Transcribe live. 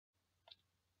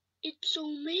It's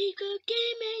Omega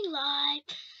Gaming live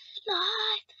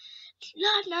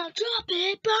now, drop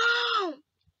it, boom!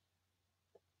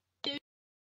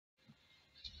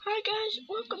 Hi guys,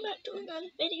 welcome back to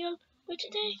another video, where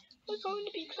today we're going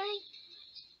to be playing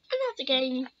another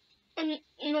game, and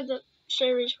another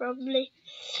series probably,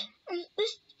 and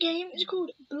this game is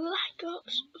called Black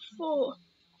Ops 4.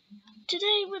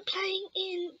 Today we're playing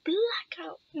in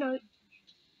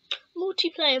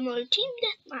multiplayer mode, Team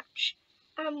Deathmatch,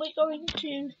 and we're going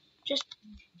to just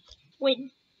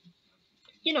win.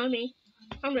 You know me,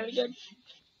 I'm really good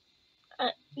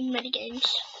at many games.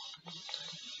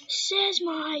 Says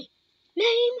my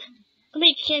name,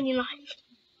 Omega Gaming Live.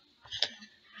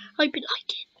 Hope you like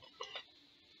it.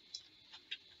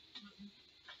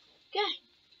 Okay.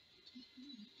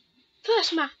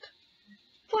 First map,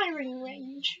 firing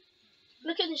range.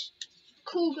 Look at this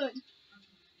cool gun.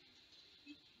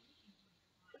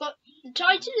 Got the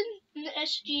Titan and the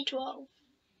SG-12.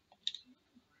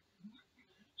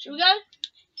 Should we go?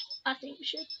 I think we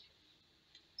should.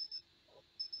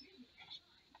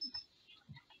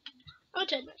 I'll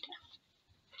turn that down.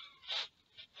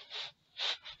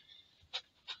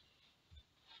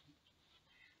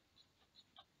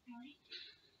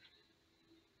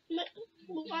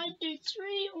 Will I do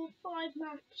 3 or 5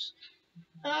 maps?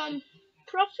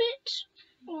 Profit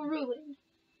or ruin?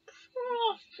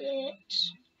 Profit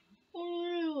or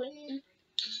ruin?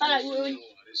 I like ruin.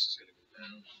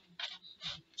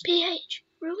 PH,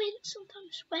 ruin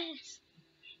sometimes swears.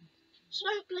 So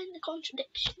don't blame the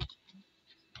contradiction.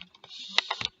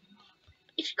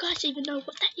 If you guys even know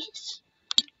what that is.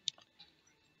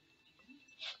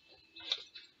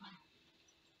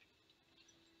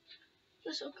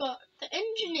 So I've got the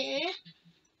engineer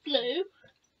blue,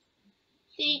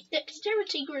 the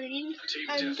dexterity green,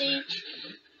 and the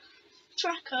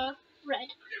tracker red.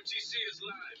 MTC is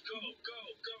live. Go, go,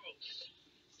 go.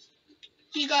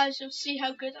 You guys will see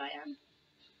how good I am.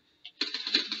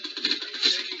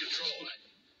 Taking control.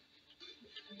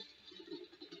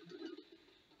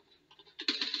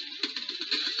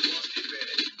 Lost the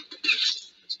advantage.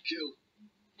 It's a kill.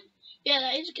 Yeah,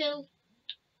 that is a kill.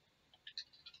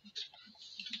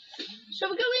 So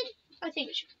we're going? I think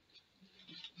we should.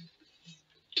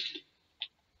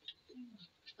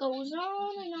 Goes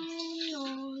on and on and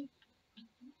on.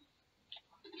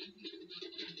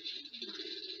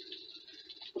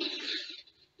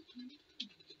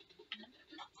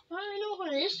 I don't know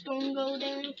how this is gonna go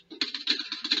down.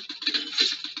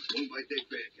 One by dead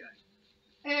bad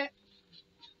guy.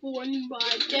 One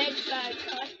by dead bad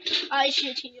guy. I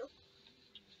should heal.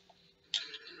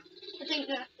 I think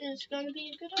that is gonna be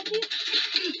a good idea.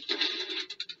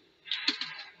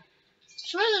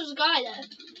 Swear there's a guy there.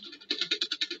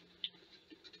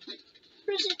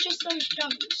 Or is it just those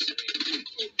jumps?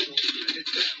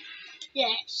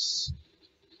 Yes.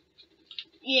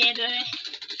 Yeah, baby.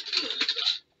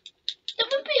 That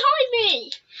was behind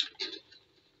me!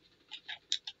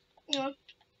 Yeah.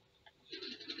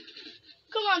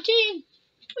 Come on, team.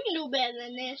 We can do better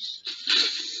than this.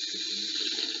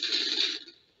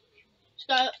 Let's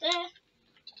go up there.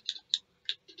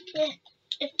 Yeah.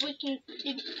 If we can,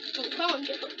 if we can't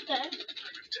get up there.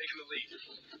 We've taken the lead.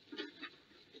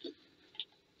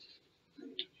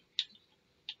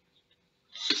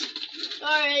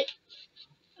 Alright.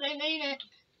 I need it.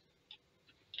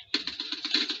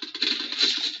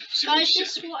 Guys,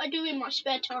 this is what I do in my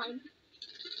spare time.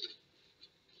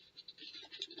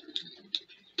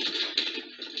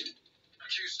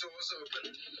 Q stores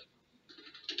open.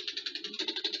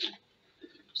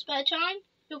 Spare time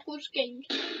equals games.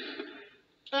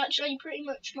 Actually, pretty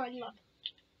much my life.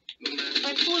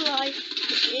 My full life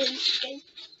is games.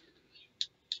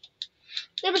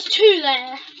 There was 2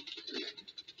 there.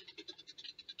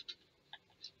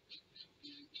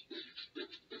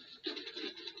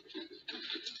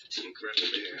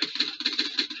 Incredible air.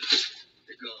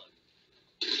 They're gone.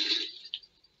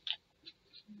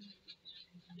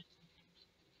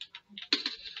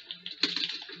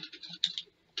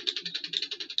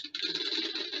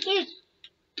 Dude.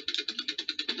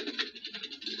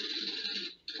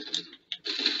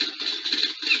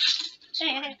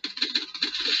 Hey.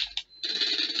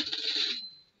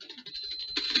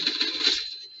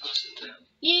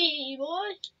 Yeah,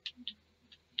 boy.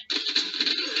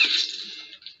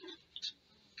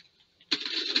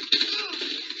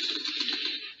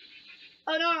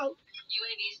 Oh no.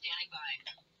 UAV standing by.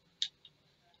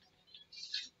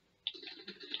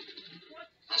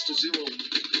 Hostile 0.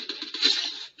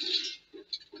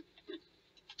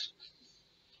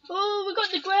 Oh, we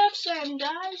got the grab Sam,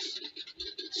 guys.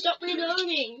 Stop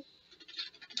reloading.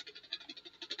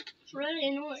 It's really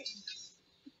annoying.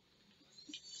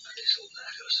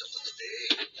 someone's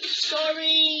day.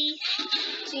 Sorry,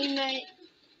 teammate.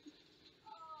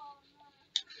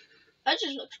 That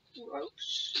just looks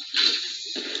gross.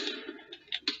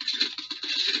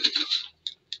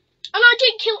 And I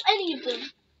didn't kill any of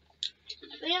them.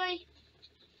 Really?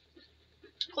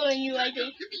 Calling UAV. Give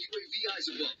me UAV eyes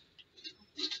above.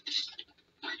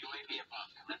 UAV above,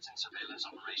 commencing surveillance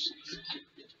operations.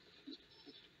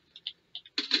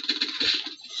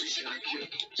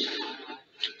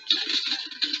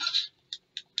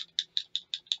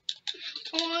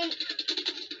 Come on.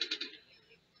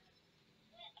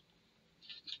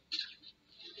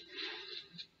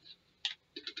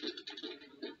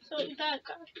 So that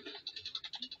guy.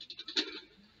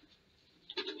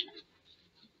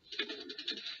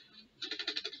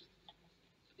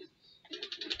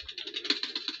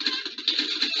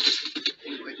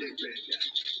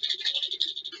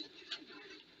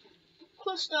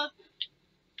 Cluster.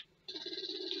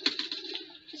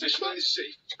 It's a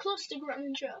cluster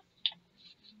grandeur.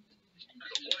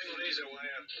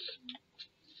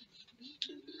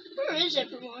 Where is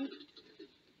everyone?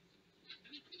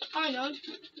 I know.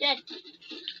 Dead.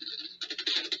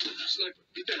 Sniper,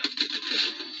 get down.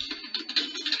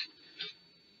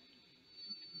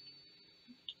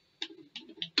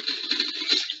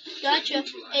 Gotcha.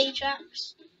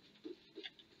 Ajax.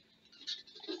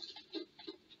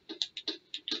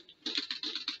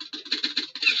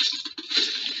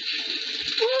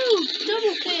 Woo!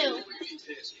 Double kill.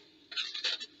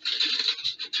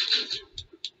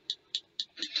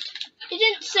 He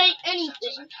didn't say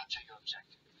anything. Capture your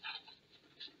objective.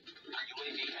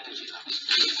 UAV energy levels.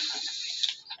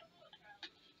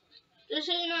 Just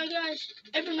so you know, guys,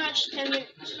 every match is 10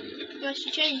 minutes. Unless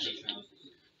you change it.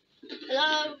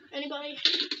 Hello? Anybody?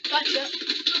 Gotcha.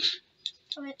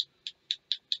 Come in.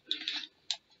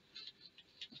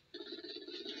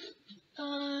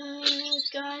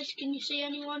 Guys, can you see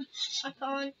anyone? I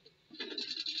can't.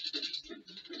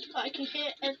 But I can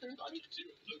hear everybody.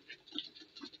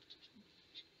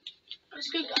 Let's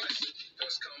go, guys.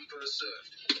 First come, first served.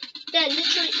 There,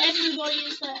 literally everybody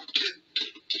is there.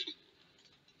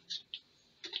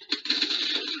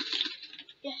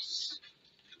 Yes.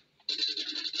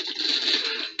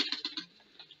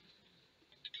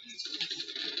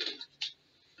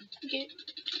 Okay.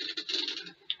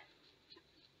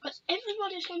 Because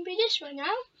everybody's going to be this way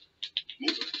now.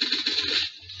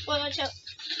 Well, I tell.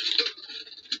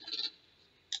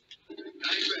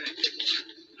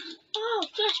 Oh,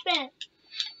 flashbang.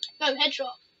 No,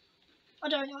 headshot. I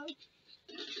don't know.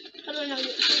 I don't know which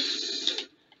one.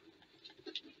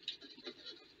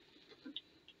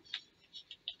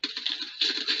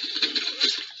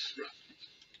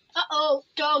 Uh-oh.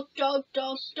 Dog.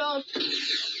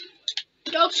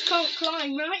 Dogs can't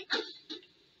climb, right?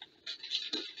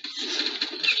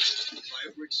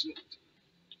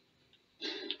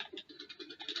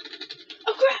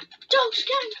 Oh crap! Dogs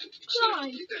can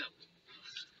climb!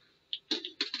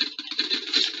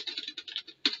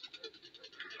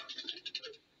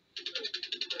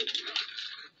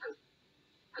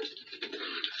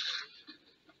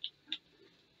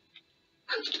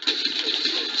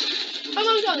 Oh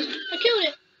my god! I killed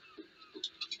it!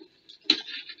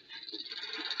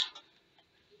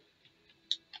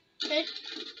 Okay.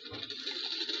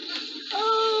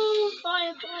 Oh,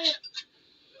 fire!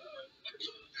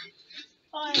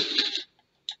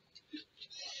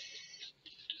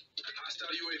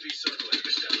 Hostile UAV circling.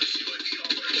 Established UAV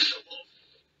operational.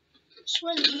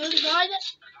 Swear there's another guy there.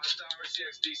 Hostile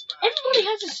RCXD spot. Everybody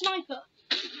has a sniper.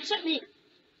 Except me.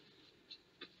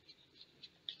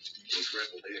 He's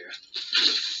rebel here.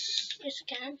 Yes, I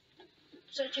can.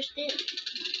 So I just did.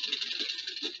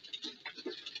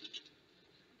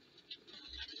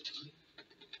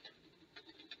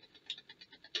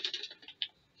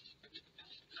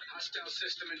 Hostile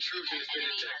system intrusion has been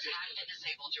Enemy has detected. hacked and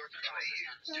disabled your control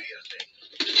systems.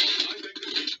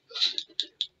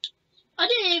 I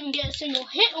didn't even get a single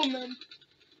hit on them.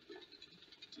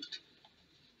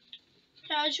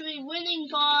 Casually winning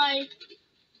by...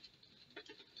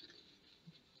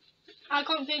 I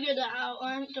can't figure that out.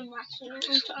 I haven't done maths in a long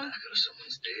time.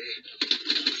 Someone's day.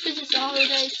 Because it's the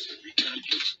holidays.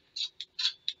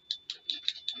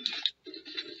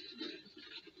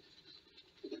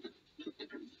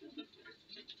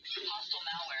 Hostile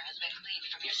malware has been cleaned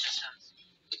from your systems.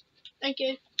 Thank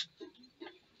you.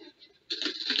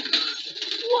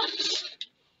 What?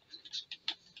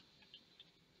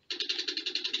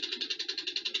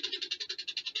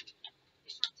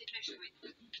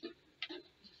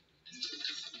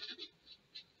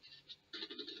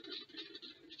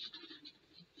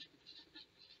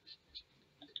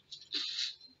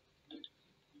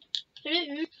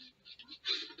 do.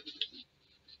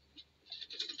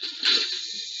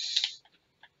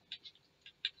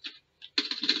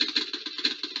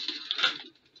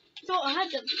 Thought I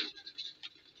had them.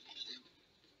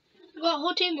 I've got a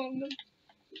whole team on them.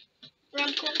 Around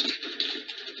the corner.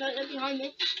 Right there behind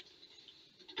me.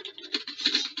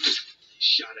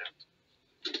 Shot out.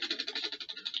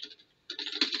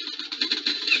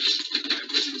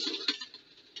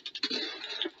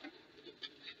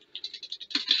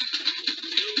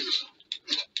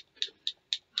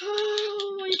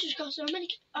 Oh, you just got so many.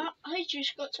 I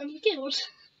just got so many kills.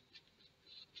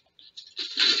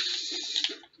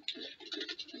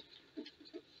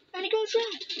 And he goes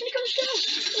round. And he goes down.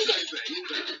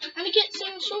 And he gets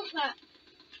an assault pack.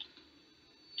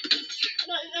 I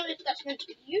don't know if that's meant to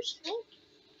be useful.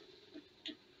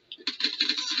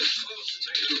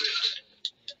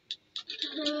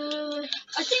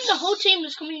 I think the whole team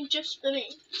was coming just for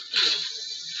me.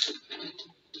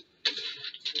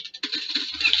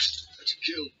 That's a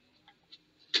kill.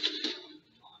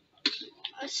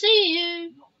 I see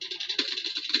you.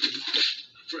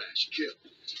 Fresh kill.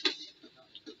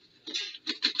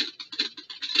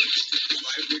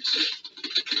 5 weeks.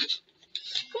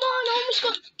 Come on, I almost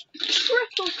got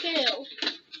triple kill.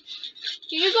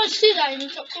 Do you guys see that in the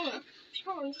top corner?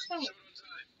 Come on, just tell me.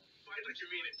 Fight like you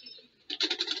mean it.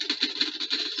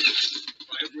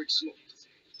 5 weeks smoke.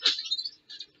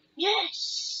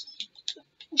 Yes!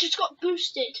 Just got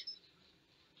boosted.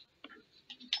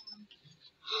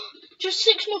 Just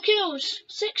 6 more kills.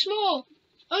 6 more.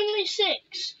 Only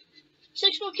 6.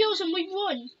 6 more kills and we've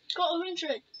won. Got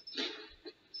 100.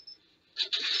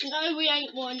 No, we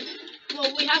ain't won.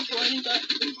 Well, we have won, but...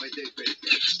 My day, baby.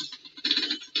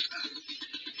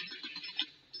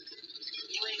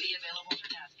 UAV available for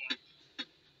tasking.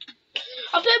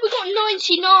 I bet we got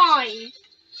 99.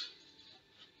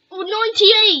 Or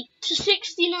 98 to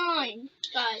 69,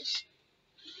 guys.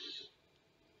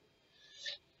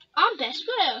 I'm best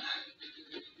player.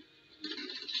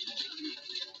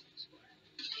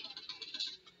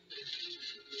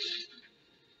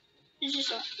 It's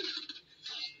just like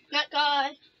that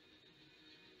guy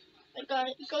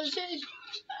goes in.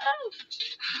 Oh.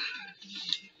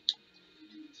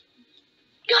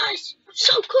 Guys, I'm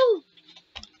so cool.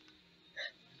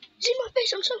 See my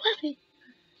face, I'm so happy.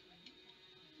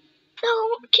 Now I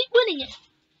want to keep winning it.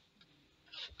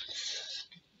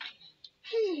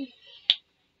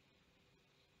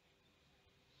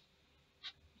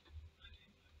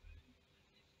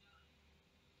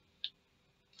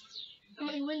 How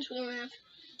many wins we're gonna have?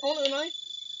 I don't know.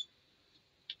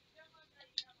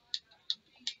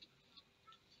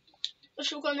 What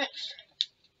should we go next?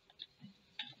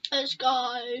 Let's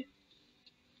go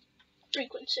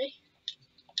frequency.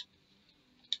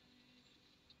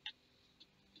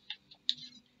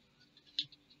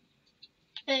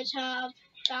 Let's have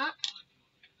that.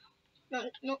 No,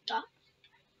 not that.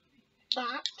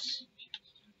 That.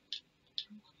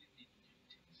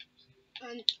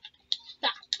 And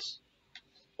that.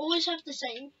 Always have the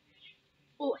same.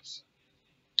 Always.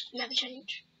 Never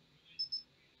change.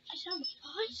 Is that my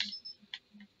voice?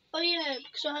 Oh yeah,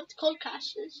 because I have the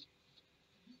codecasters.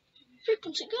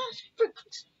 Frequency, guys.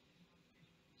 Frequency.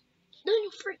 Learn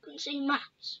your frequency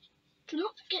maths. Do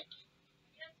not forget.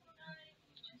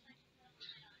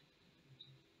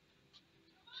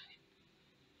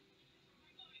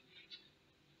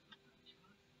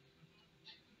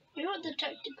 You're not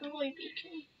Detective Roy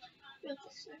Beacon. You're the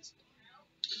sense.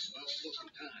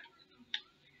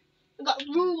 I got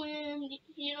ruined.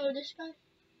 You know this guy?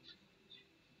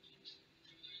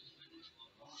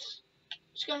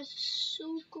 This guy's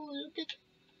so cool. Look at.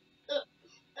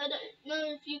 I don't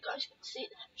know if you guys can see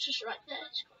that. It's just right there.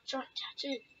 It's got a giant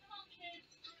tattoo.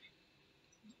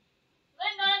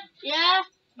 Linda, Yeah?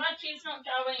 my tea's not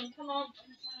going. Come on.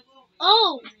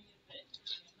 Oh!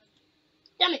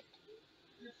 Damn it.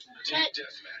 Team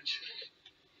deathmatch.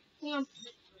 Hang on.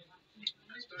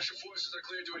 Special forces are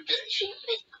cleared to engage.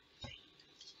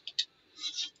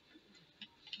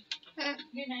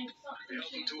 Your name's not. We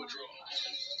help them to a draw.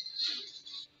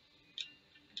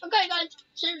 Okay, guys.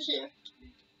 Seriously.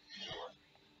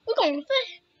 We're going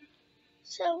fish.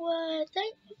 So,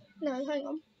 no, hang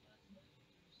on.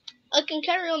 I can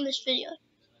carry on this video.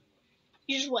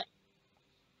 You just wait.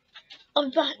 I'll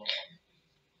be back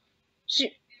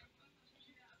soon.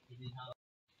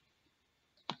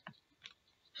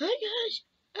 Hi guys,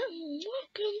 and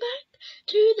welcome back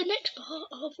to the next part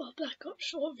of our Black Ops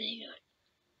 4 video.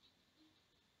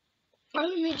 I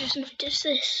only just noticed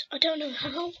this. I don't know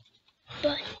how,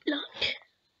 but look.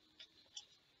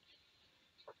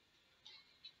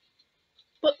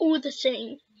 But all the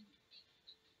same,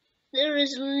 There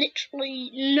is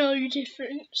literally no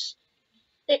difference,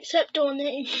 except our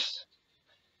names.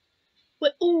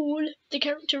 We're all the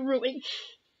character Ruin.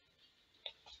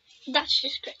 That's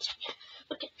just crazy.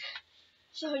 Okay,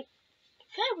 so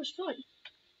fair was fun.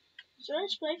 So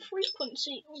let's play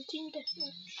frequency on Team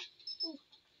Deathmatch.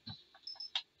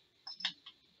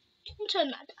 I'll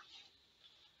turn that down.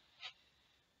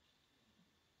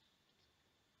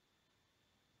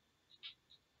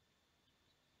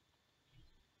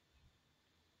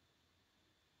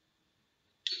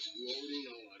 You already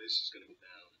know how this is gonna go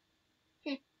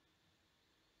down.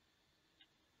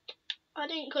 I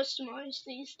didn't customize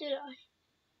these, did I?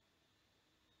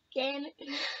 Damn it.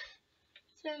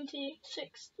 17,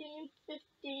 16,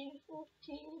 15,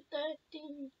 14,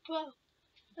 13, 12,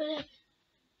 11,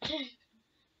 10,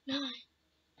 9,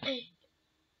 8,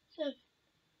 7,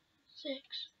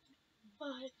 6,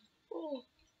 5, 4,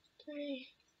 3,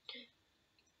 2,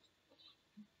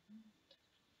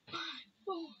 5,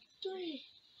 4, 3,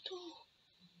 2,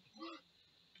 1.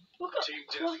 We've got Team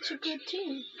quite a Deathmatch. good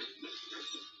team.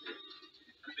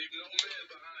 Leave no man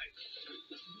behind.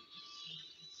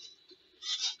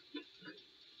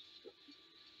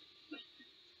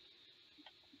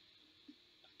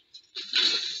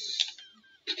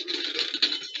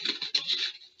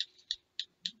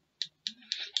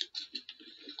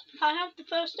 I have the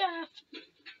first half.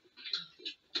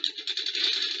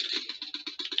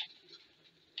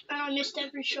 And I missed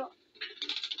every shot.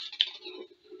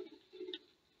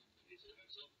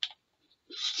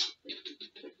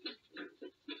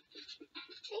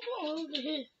 Oh, over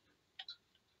here.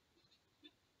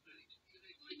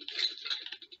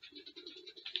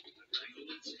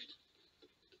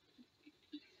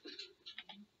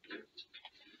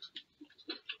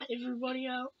 Everybody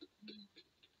out.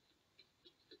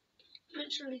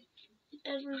 Literally,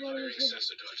 everybody is here.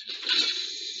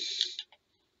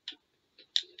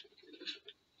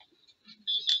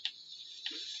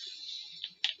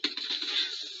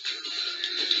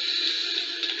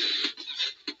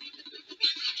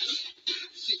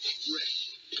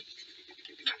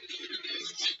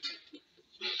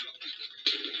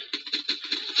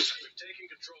 Taking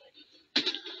control.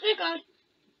 Here you go.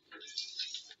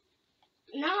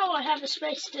 Now I have a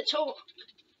space to talk.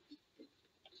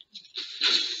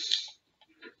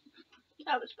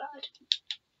 That was bad.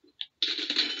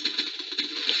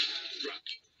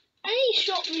 And he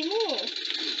shot me more.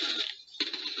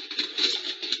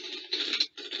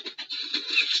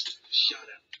 Shut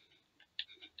up.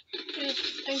 Good,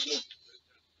 thank you.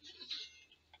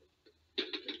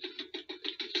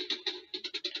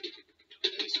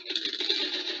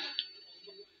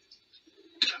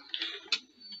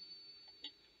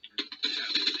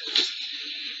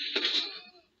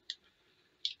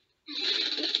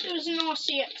 It was an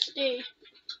RCXD.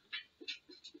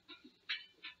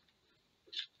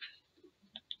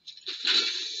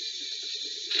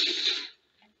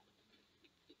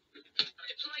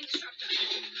 Deploying disruptor.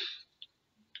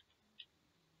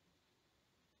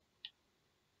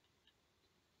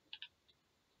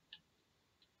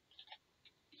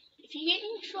 If you're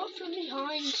getting shot from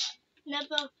behind,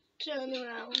 never turn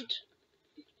around.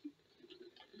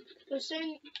 Because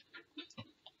then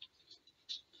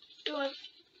you have,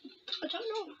 I don't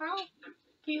know how,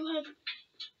 but you have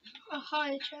a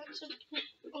higher chance of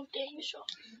getting shot.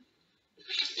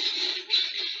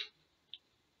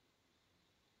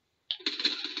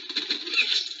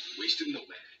 Wasted no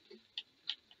man.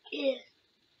 Yeah.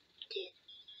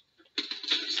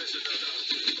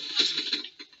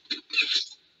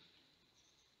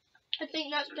 I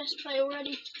think that's best play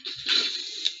already.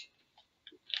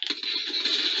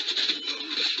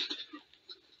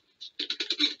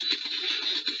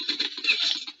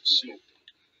 Smoke.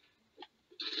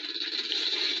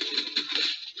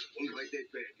 One like that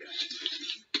bad guy.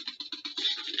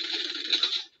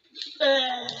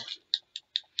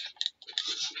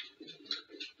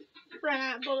 Ran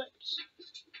out of bullets.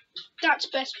 That's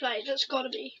best play. That's gotta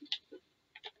be.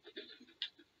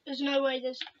 There's no way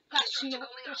that's not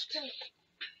best play.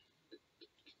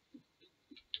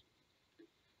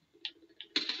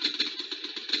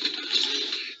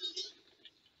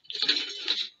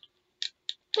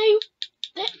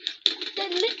 They're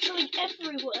literally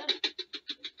everywhere.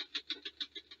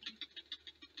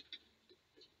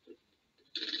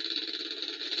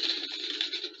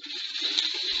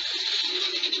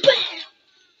 Bam!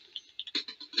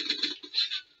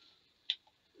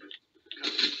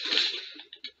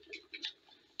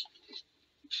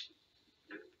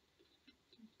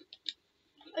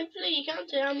 Hopefully you can't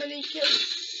tell how many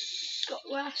kills got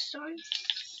last time.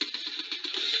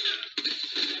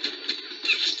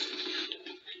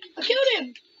 I killed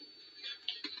him!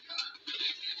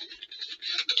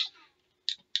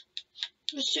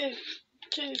 2.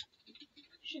 2. Should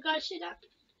you guys see that?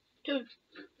 2.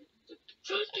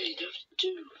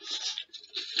 2.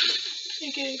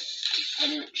 Okay. I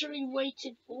literally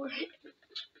waited for it.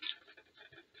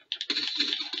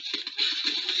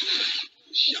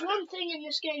 There's one thing in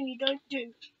this game you don't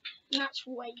do, and that's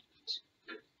wait.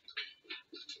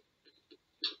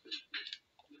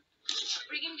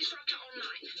 Rigging disruptor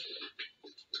online.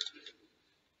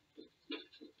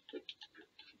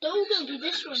 Don't go do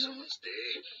this one. Huh?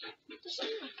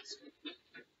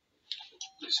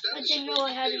 I didn't know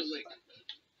I had it.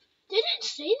 Did it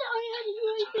say that I had a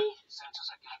UAV?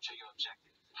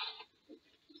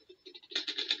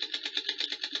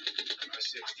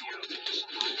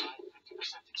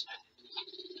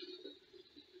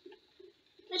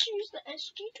 Let's use the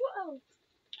SG-12.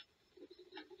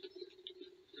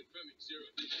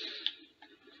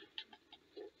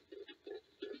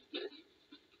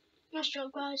 Nice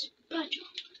job, guys. Bad job.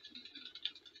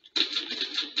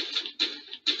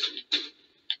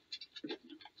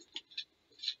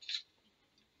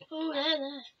 Oh,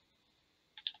 there.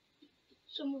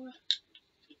 Somewhere.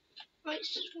 I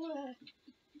swear.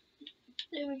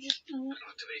 They were just...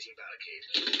 Activating barricade.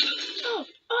 Oh!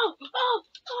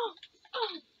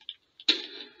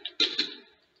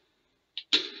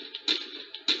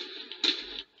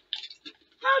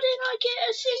 How did I get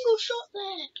a single shot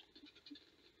there?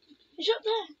 He's up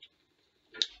there.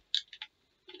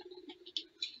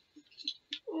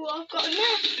 Oh, I've got him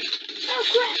there. Oh,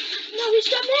 crap. No, he's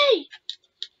got me.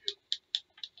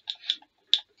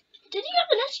 Did he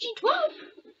have an SG-12?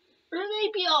 Or an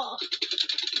ABR?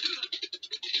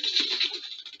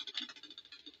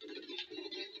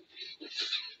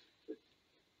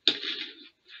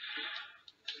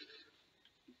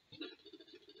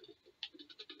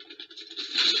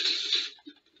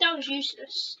 That was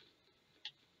useless.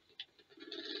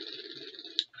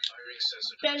 Firing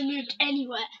sensor. Barely moved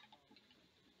anywhere.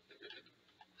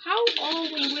 How are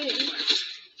we winning?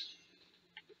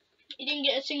 He didn't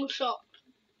get a single shot.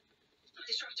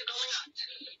 Disruptor going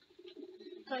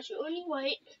out. Guys, you only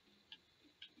wait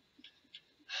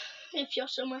if you're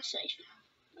somewhere safe.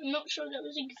 I'm not sure that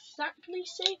was exactly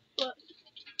safe, but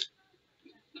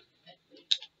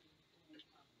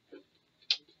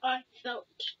I felt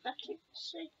that it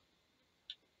was safe.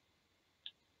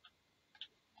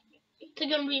 They're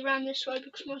going to be around this way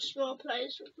because most of our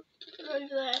players are over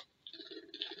there.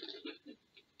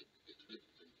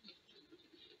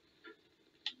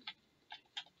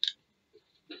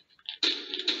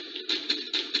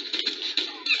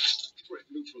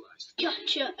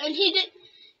 Gotcha. And he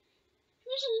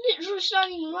was literally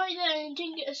standing right there and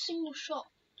didn't get a single shot.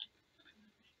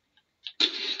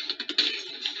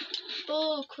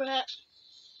 Oh crap.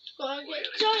 Gotta get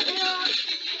tighter.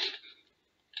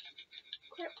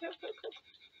 Crap.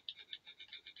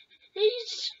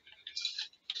 Please.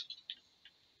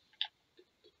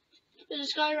 There's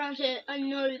this guy around here. I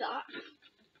know that.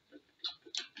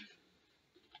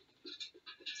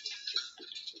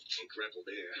 Grapple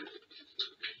there.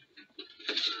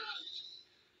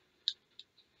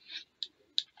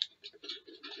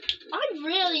 I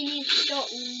really need to start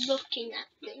looking at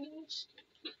things.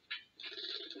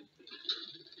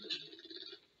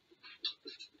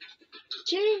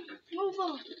 Jimmy, move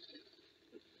on.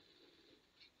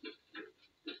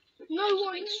 No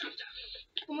one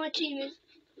on my team is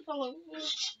following me.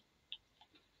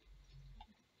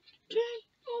 Jimmy,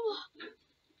 move on.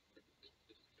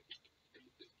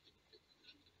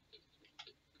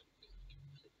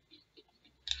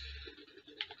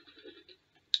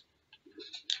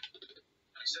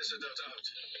 Sensor dot out.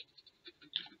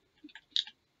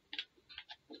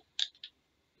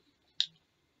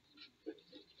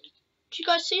 Did you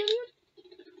guys see him?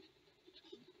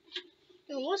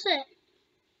 What was it?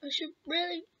 I should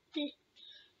really be.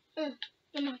 Never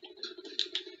mind.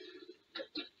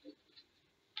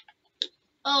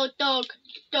 Oh, dog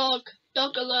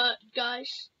alert,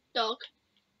 guys. Dog.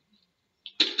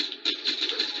 K9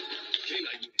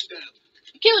 down.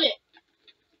 Killed it.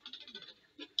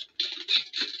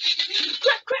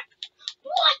 Crap.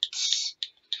 What?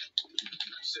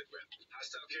 Sit rep.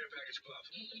 Hostile care package above.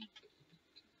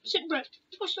 Sit rep.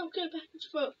 What's not good back and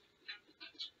forth?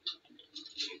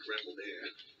 Grapple there.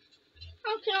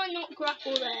 How can I not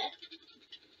grapple there?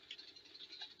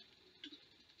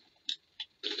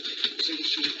 Single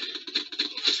shoot.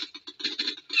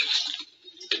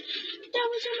 That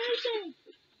was amazing.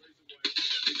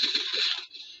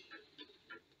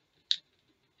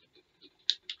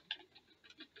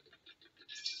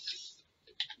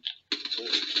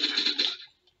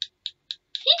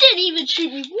 He didn't even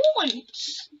shoot me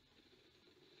once.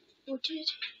 Or did he?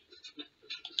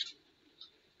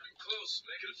 kills.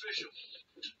 Make it official.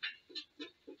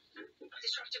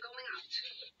 Disruptor going out.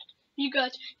 You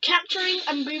guys, capturing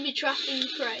and booby trapping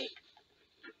prey.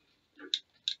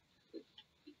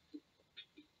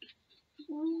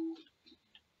 Ooh.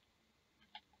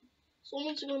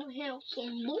 Someone's gonna have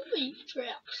some booby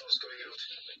traps. Missiles going out.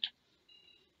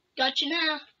 Got you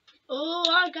now. Oh,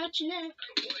 I got you now.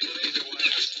 Deploying laser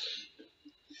wires.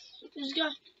 This guy.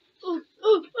 Ooh,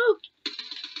 ooh, ooh.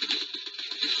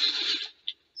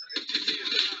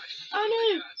 I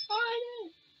know.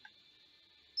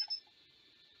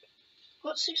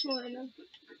 Got 6 more in them.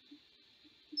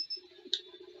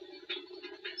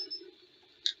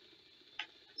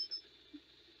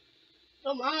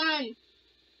 Come on.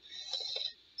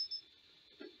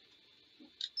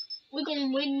 We're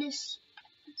gonna win this.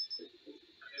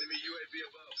 Enemy UAV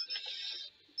above.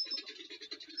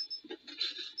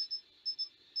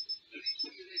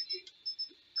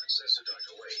 Sensor dart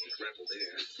away. Rebel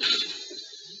there.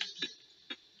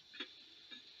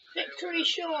 Victory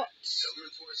shots.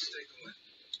 Government forces take the win.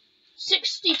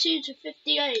 62 to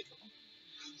 58.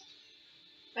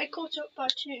 I caught up by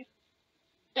 2.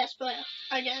 Best player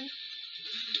again.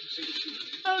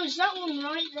 Oh, is that one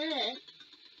right there?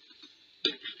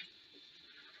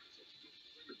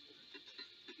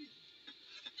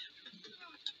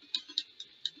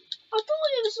 I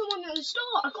thought it was the one at the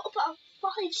start. I got about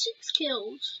 5-6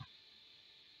 kills.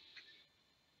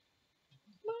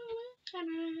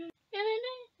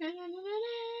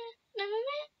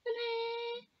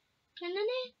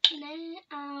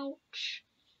 Ouch.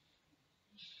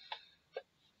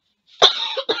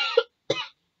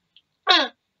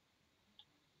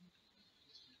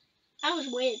 That was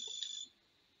weird.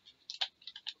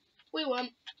 We won.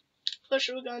 Where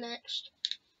should we go next?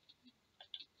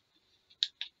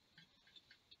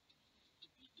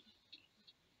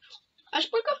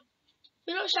 Icebreaker?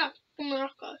 Who likes that? From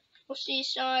Morocco. Or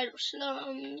Seaside, or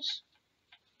Slums.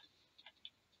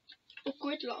 Or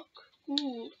Gridlock.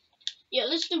 Ooh. Yeah,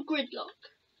 let's do Gridlock.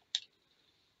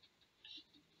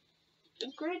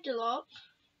 The Gridlock.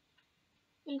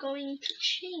 I'm going to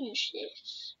change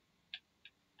this.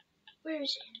 Where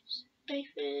is it?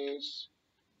 Papers.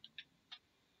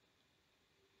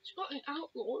 It's got an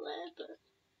outlaw there, but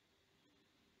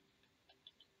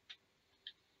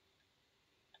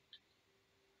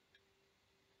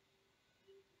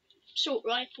assault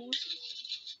rifles.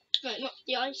 No, not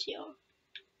the ICR.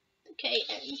 The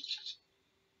KN.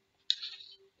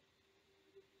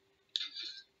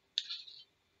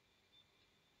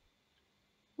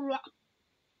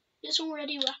 It's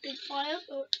already rapid fire,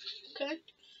 but okay.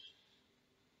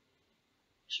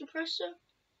 Suppressor.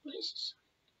 What is this?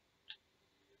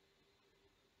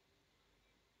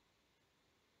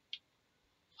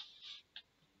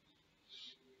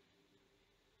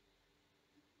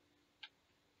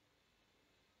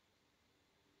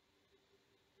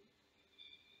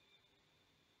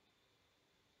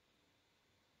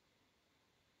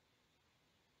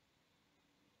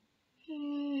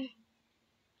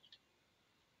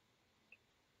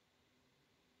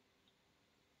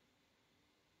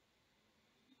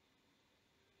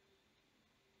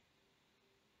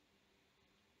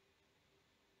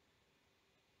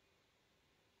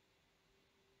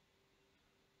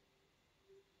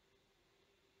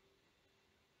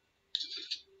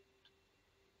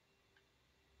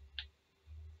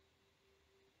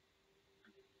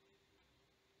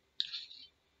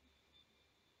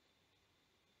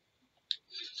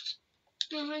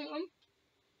 No, hang on.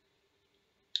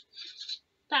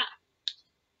 That.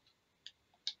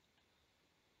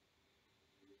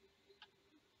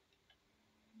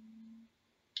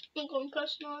 I'm going to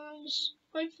personalise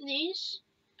both of these.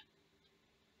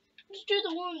 Let's do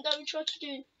the one that we tried to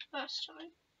do last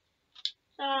time.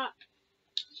 That.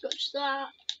 Scotch that.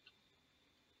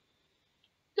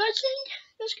 Guys think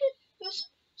that's good. That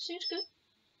seems good.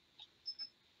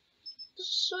 This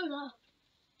is so loud.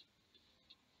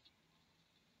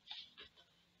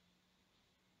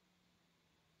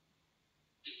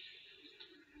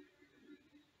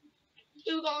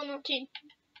 Who we got on our team?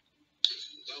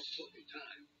 Well, fucking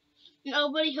time.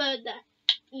 Nobody heard that.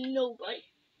 Nobody.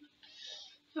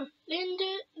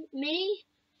 Linda, me,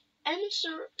 M.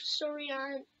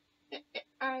 Sorian,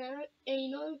 Anna,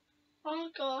 Eno, R.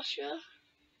 Garsha,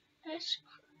 S.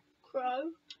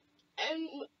 Crow, M.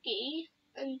 McGee,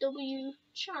 and W.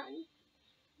 Chan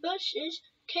versus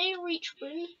K.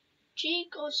 Reachburn, G.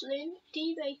 Goslin,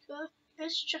 D. Baker,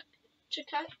 S.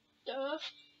 Chakata,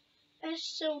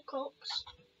 S. Silcox,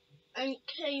 and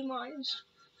K. Mines.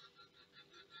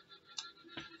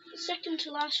 The second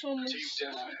to last one was Team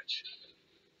deathmatch.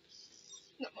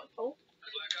 not my fault.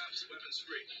 Black Ops, weapons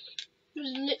free. It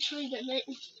was literally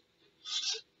detonating.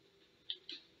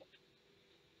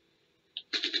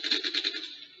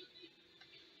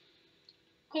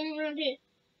 Come around here.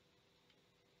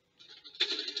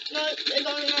 No, they're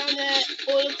going around there.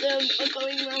 All of them are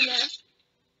going around there.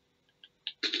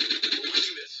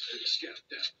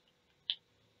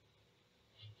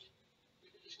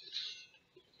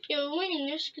 You're winning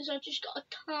this because I just got a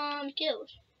ton of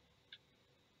kills.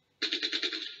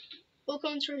 We'll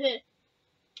come through here.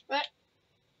 Right?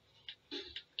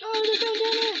 Oh, they're going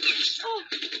down there. Oh,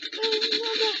 they're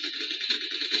down there.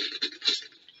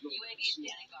 UAV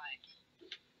standing by.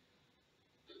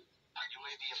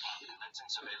 UAV above commencing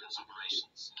surveillance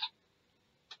operations.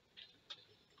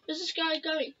 Where's this guy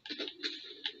going?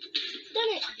 Damn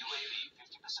it. UAV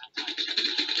 50% time.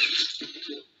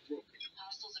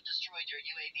 Hostiles have destroyed your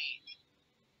UAV.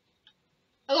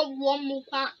 I got one more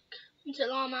pack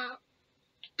until I'm out.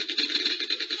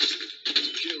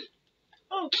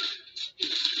 Oh.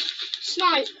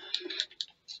 Snipe.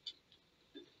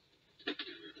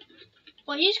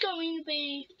 Well, he's going to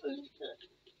be over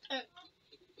there.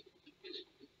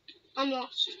 I'm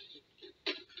lost.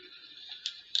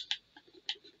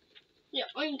 Yeah,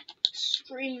 I'm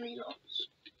extremely lost.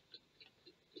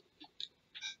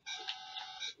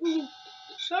 Ooh,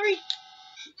 sorry.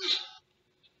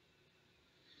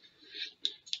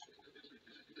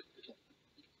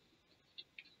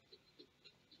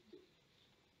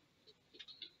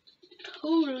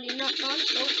 Totally not my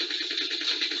fault.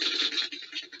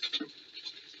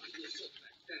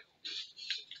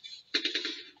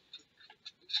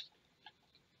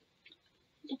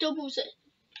 It doubles it.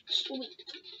 Sweet.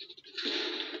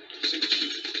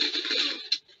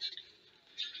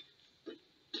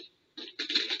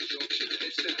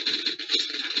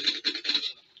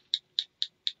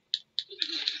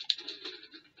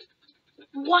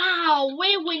 Wow,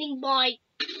 we're winning by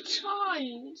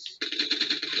tons.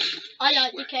 I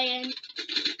like the KN.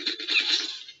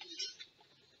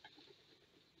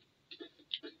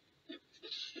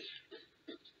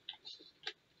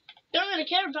 Don't really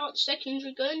care about the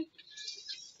secondary gun.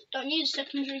 Don't need a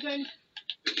secondary gun.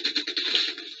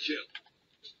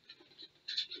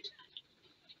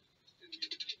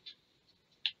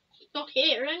 Not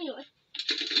here, anyway.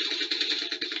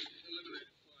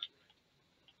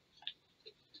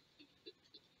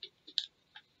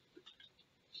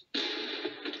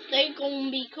 They're gonna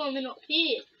be coming up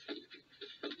here.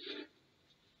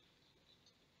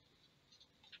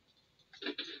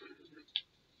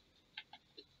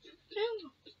 No,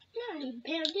 no,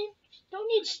 pounding. Don't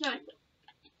need a sniper.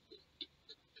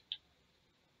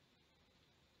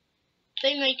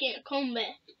 They make it a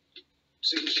combat.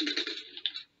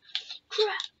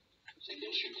 Crap.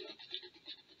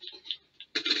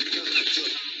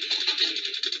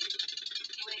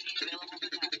 UAV available for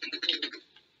tasking.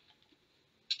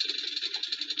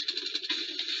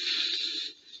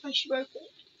 I should broke it.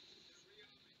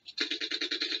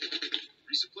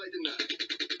 Resupply denied.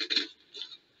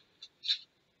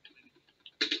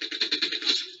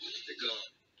 They're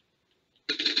gone.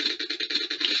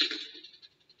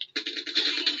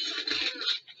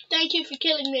 Thank you for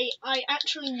killing me. I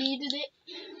actually needed it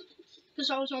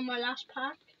because I was on my last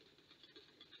pack.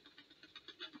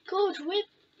 God, we're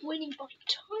winning by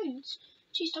tons.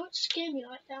 Jeez, don't scare me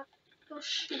like that. Oh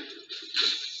shit.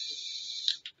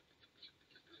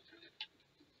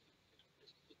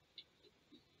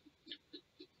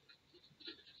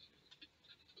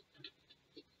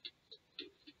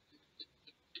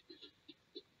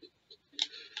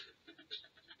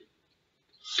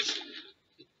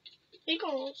 He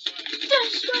goes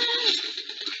this way.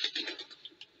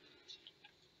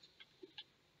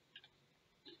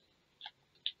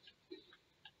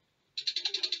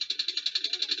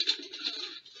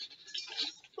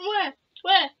 Where?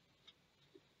 Where?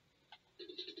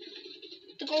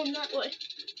 They're going that way.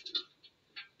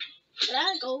 Did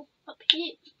I go up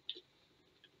here?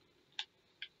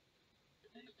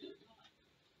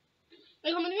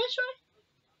 They're coming this way?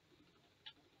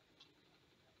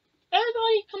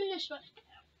 Everybody coming this way.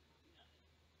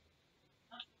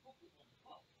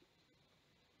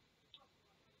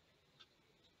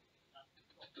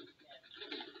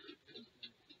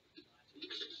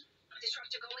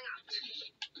 Disruptor going out.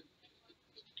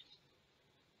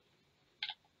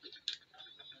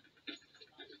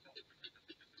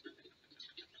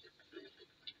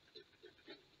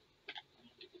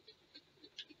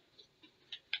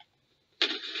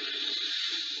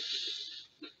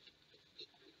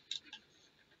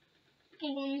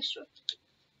 I'm going this way.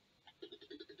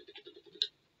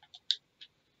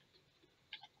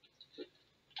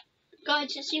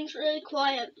 Guys, it seems really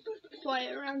quiet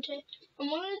around here. And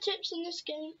one of the tips in this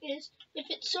game is, if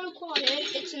it's so quiet,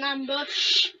 it's an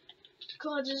ambush,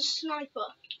 because there's a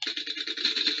sniper.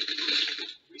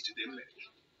 Wasted their medic.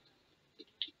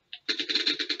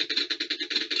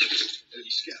 Enemy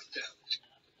scout down.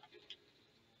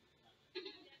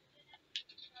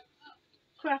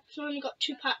 Crap, I've only got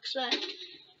 2 packs left.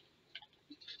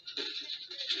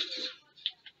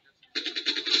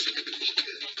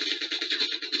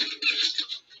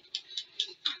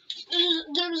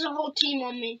 There was a whole team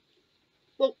on me.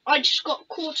 Well, I just got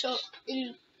caught up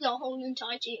in the whole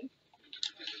entire team.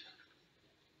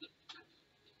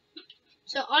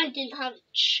 So I didn't have a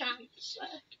chance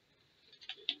there.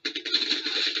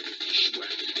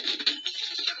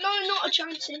 No, not a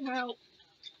chance in hell.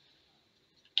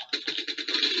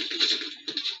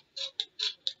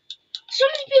 So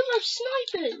many people have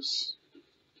snipers.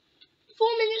 4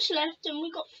 minutes left and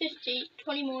we got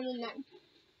 20 more than them.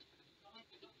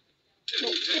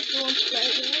 Well, 51 to play,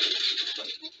 isn't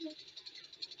it?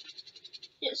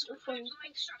 Yes, we're fine.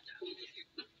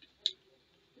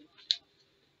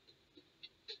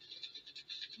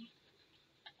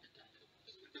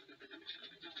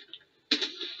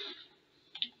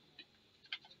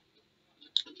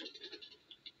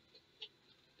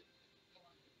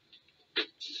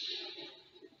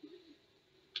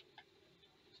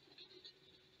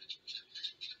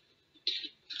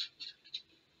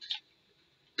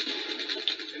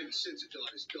 Enemy sensor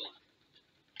is gone.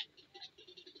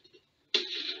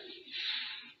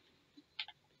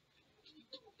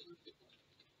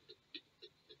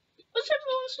 What's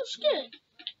everyone so scared?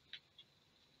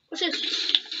 What's this?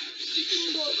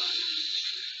 What?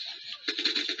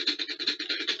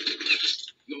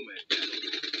 Nomad battle.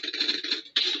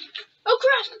 Oh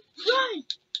crap! Run!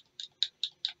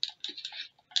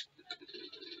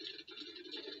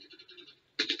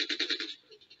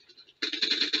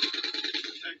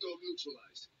 Attack dog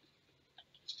neutralized.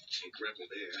 Ain't grappled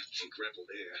there. Ain't grappled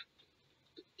there.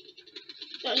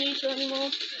 Don't need to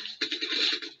anymore.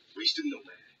 Wasted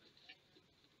nomad.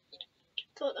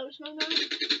 Thought that was no man.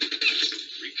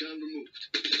 Recon removed.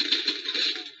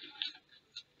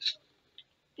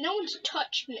 No one's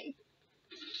touched me.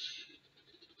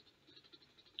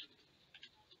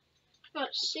 Not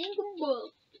a single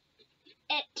bullet.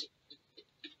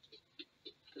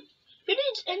 Who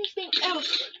needs anything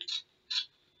else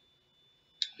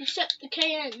except the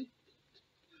KN?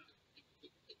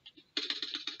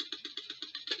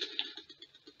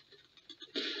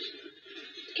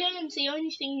 The KN's the only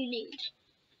thing you need.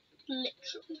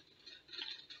 Literally.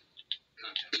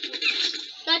 Contact.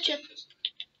 Gotcha.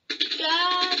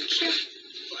 Gotcha.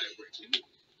 Fire breaks removed.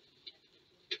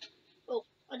 Oh,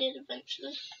 I did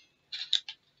eventually.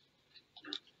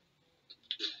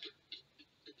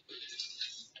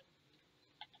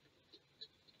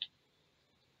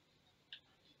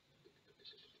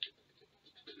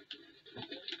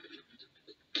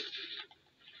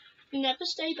 Never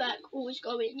stay back, always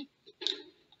go in.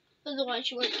 Otherwise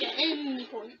you won't get any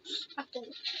points at all.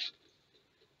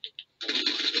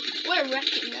 We're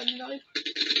wrecking them though.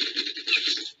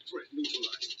 Threat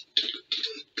neutralized.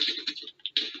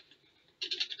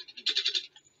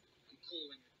 I'm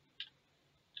calling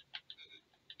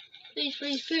it.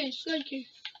 Please, thank you.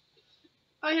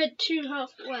 I had 2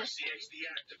 health left. CX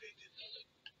deactivated.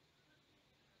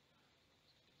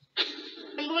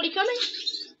 Anybody coming?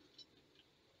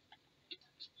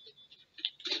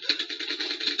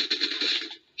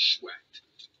 Schwacked.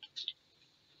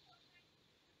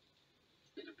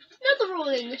 Another rule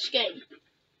in this game.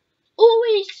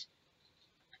 Always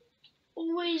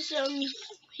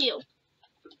heal.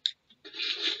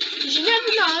 Because you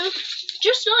never know,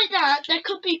 just like that, there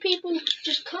could be people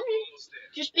just coming,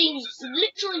 just being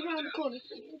literally around the corner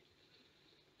from you.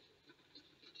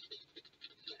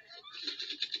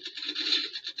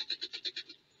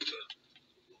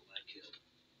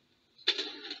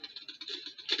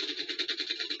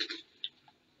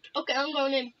 Okay, I'm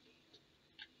going in.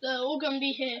 They're all gonna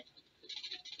be here.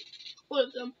 All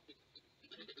of them.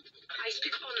 I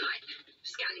speak online.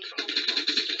 Scanning for all.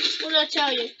 What did I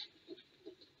tell you?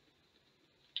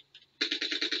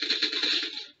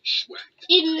 Schwacked.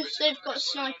 Even if they've got a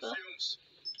sniper.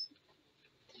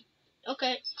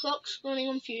 Okay, clock's running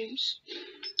on fumes.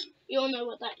 You all know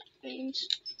what that means.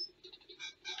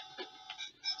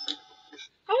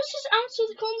 How is this out of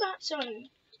the combat zone?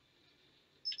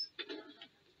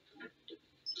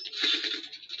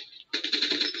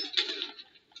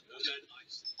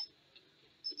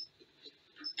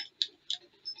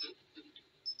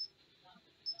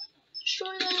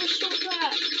 Destroy them and stop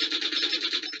that.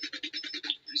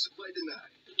 Resupply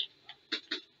denied. I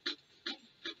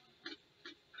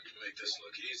can make this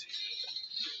look easy.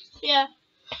 Yeah.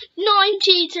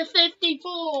 90 to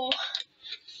 54.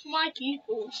 My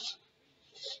pupils.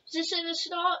 Is this in the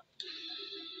start?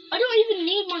 I don't even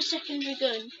need my secondary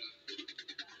gun.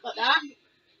 Got that.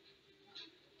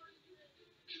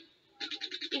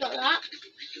 You got that.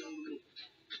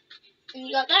 And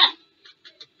you got that.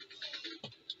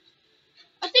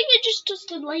 I think it just does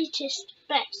the latest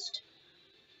best.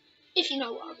 If you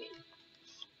know what I mean.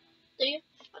 Do you?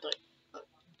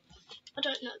 I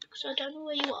don't know because I don't know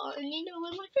where you are and you know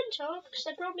where my friends are because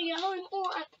they're probably at home or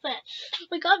at the fair.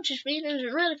 Like I've just been and it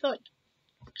was really fun.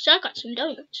 So I got some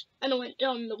donuts and I went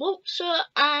down the Waltzer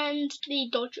and the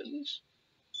Dodgems.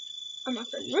 And my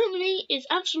friend Romney is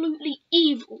absolutely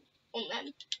evil on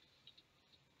them.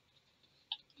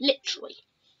 Literally.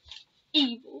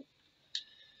 Evil.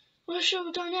 What shall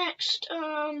we go next?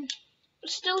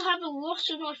 Still have a lot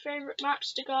of my favourite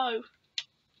maps to go.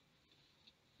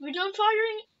 We done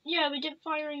firing? Yeah, we did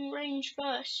firing range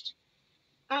first.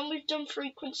 And we've done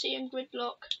frequency and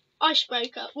gridlock.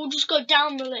 Icebreaker. We'll just go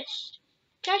down the list.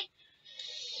 Okay?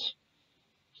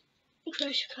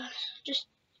 Just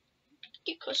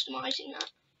keep customizing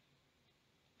that.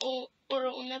 Or it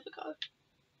will never go.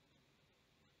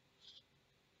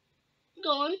 Go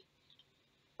on.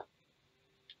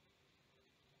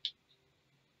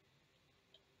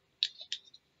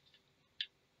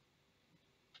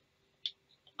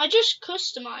 I just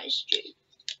customized you.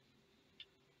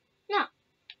 Now,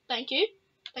 thank you.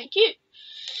 Thank you.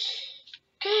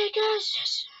 Okay,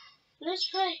 guys, let's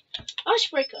play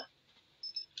Icebreaker.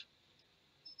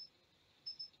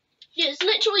 Yeah, it's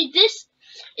literally this.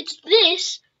 It's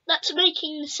this that's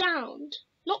making the sound.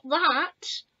 Not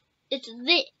that. It's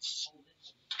this.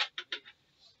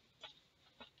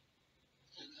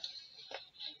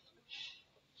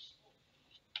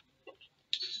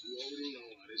 You already know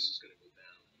how this is gonna go down.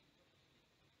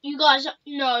 You guys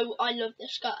know I love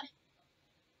this guy.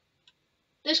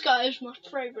 This guy is my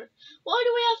favourite. Why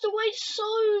do we have to wait so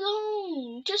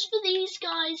long just for these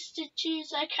guys to choose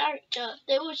their character?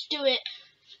 They always do it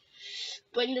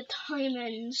when the time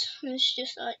ends. And it's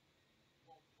just like,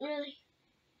 really?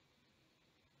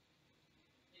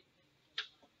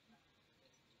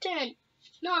 10,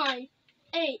 9,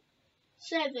 8,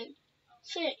 7,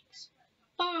 6,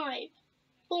 5,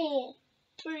 4,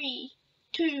 3,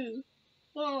 2,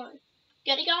 1.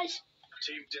 Get it, guys?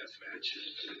 Team deathmatch.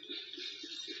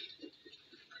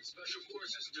 Special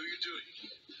forces, do your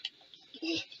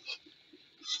duty.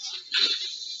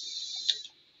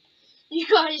 You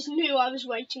guys knew I was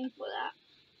waiting for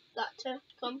that to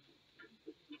come.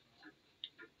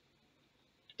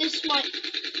 This is my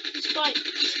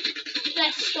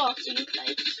best starting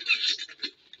place.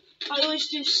 I always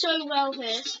do so well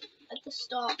here at the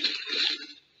start.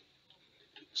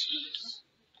 Jeez.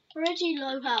 Already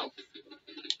low health.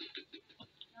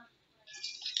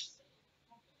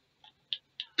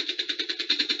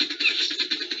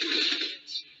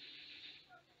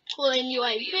 Calling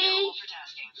UAV.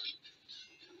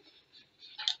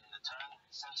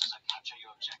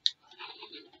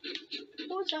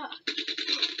 What was that?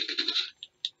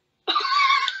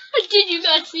 Did you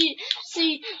guys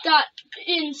see that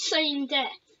insane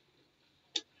death?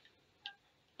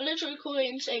 I literally call it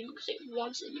insane because it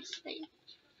was insane.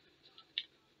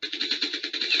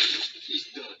 He's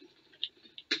done.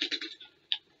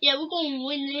 Yeah, we're going to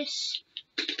win this.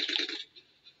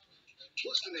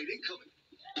 What's the name incoming?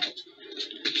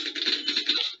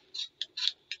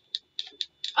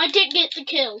 I did get the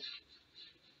kill.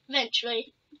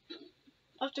 Eventually.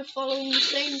 After following the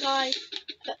same guy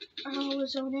for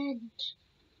hours on end.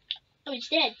 Oh, he's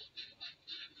dead.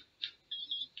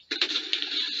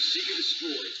 Seeker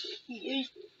destroyed.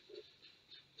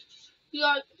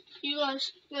 You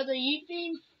guys know the yeet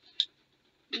name?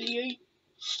 Yeet.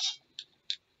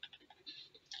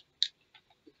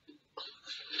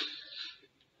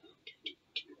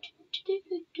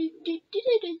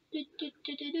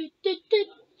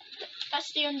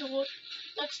 That's the underwater.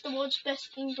 That's the world's best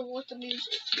underwater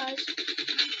music, guys.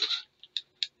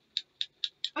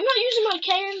 I'm not using my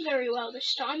KM very well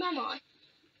this time, am I?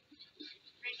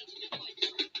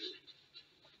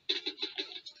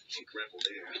 Can't grapple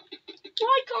there.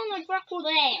 Why can't I grapple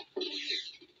there?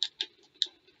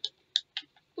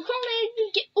 We can't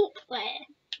even get up there.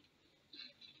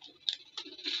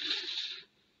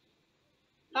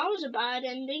 That was a bad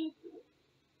ending.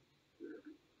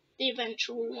 The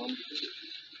eventual one.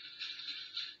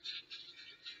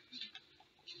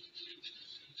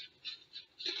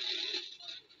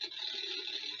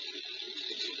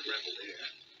 Can't grapple there.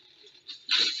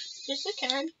 Yes, I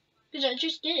can. Because I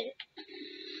just did it.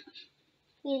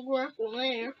 We'll grapple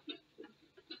there.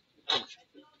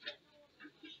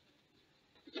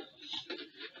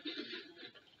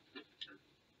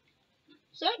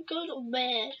 that good or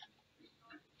bad?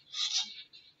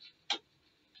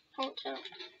 Can't tell.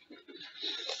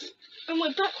 And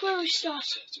we're back where we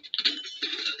started.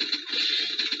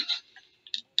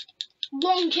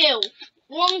 1 kill.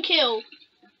 1 kill.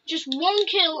 Just 1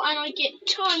 kill and I get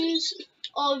tons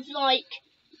of like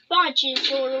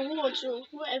badges or rewards or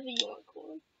whatever you want to call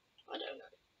them. I don't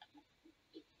know.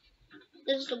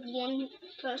 This is the one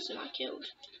person I killed.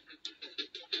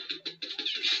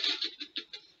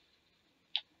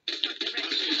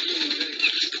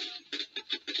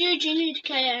 Dude, you need a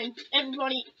KN.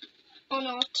 Everybody on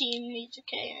our team needs a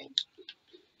KN.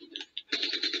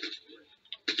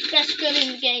 Best gun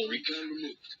in the game.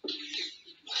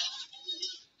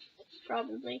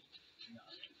 Probably.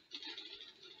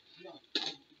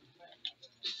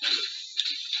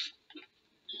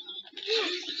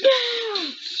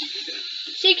 Yeah!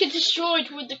 Seeker destroyed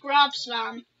with the grab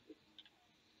slam.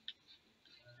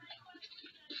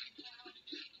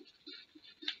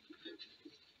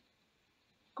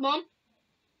 Come on.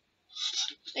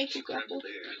 Thank you, grapple. What do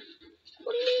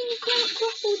you mean you can't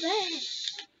grapple there?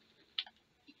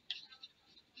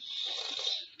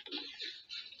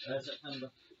 September.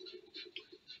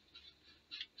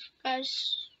 Guys,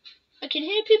 I can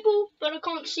hear people, but I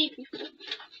can't see people.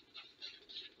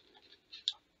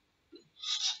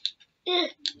 Yeah.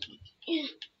 Yeah.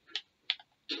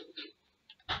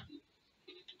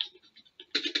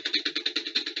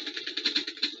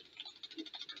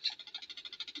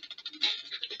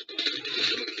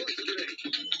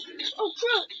 Oh,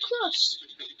 plus.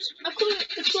 I call it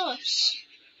the plus.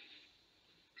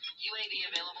 UAV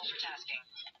available for tasking.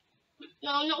 No,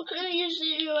 I'm not going to use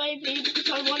the UAV because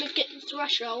I want to get the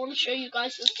Thresher. I want to show you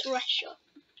guys the Thresher.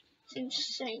 It's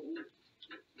insane.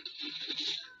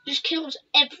 Just kills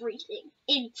everything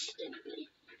instantly.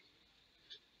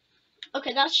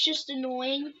 Okay, that's just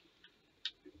annoying.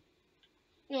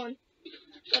 Come on.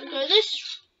 Gotta go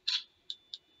this.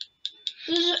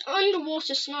 There's an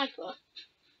underwater sniper.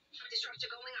 Disruptor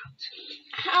going out.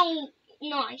 How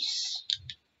nice.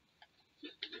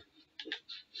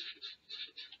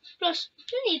 Plus,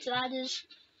 who needs ladders?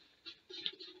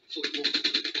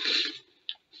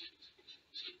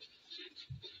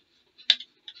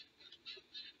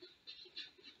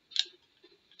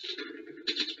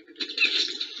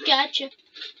 Gotcha.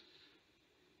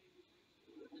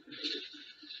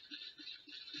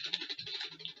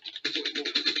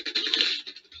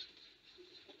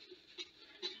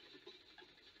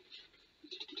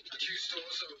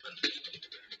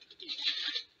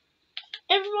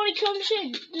 Everybody comes in.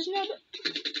 There's no.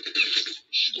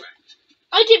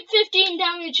 I did 15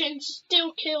 damage and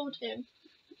still killed him.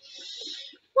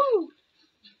 Woo!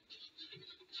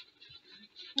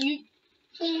 You.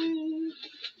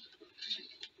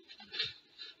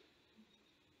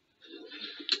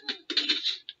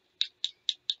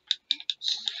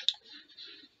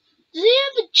 Does he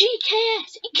have a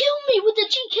GKS? He killed me with a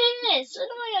GKS and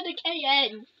I had a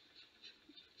KN.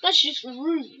 That's just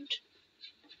rude.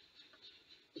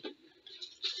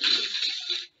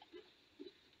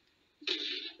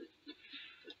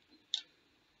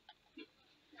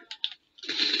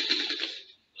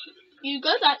 You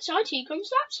go that side, he comes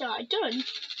that side. Done.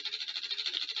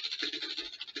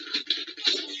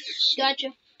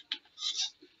 Gotcha.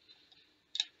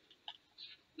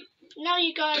 Now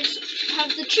you guys have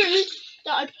the truth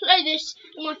that I play this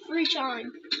in my free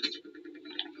time.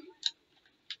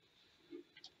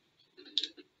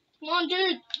 Come on,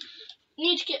 dude.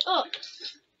 You need to get up.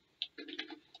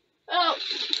 Oh,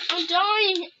 I'm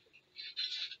dying.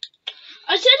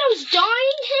 I said I was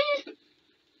dying here,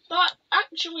 but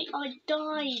actually I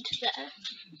died there.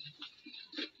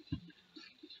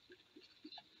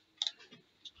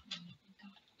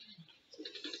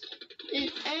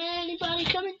 Is anybody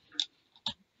coming?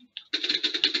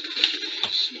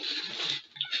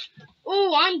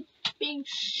 Oh, I'm being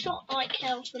shot like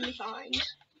hell from behind.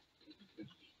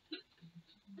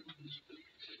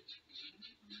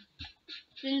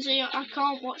 Lindsay, I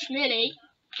can't watch Millie.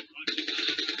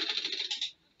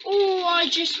 Oh, I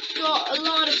just got a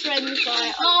lot of friendly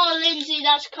fire. Oh, Lindsay,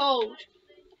 that's cold.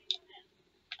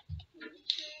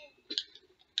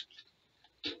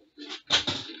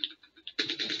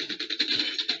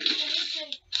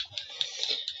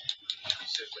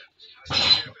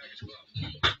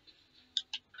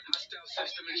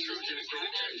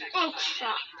 Oh,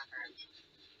 crap.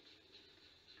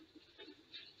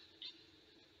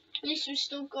 At least we've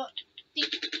still got the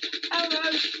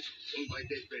arrow.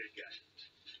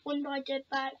 One by dead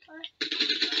bad guy.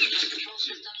 Control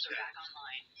systems are back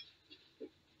online.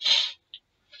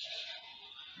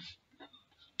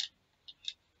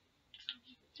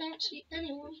 Can't see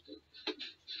anyone.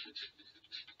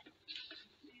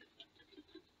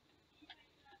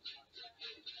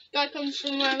 Guy comes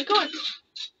from around the corner. Dead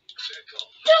call.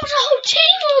 There was a whole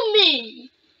team on me!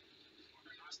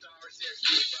 Hostile RCXD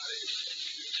spotted.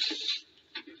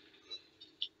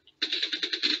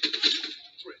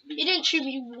 He didn't shoot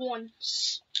me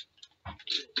once.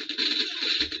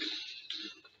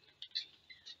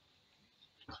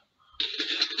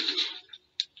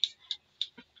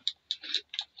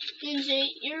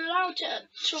 Lindsay, you're allowed to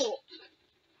talk.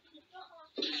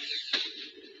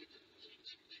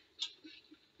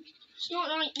 It's not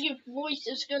like your voice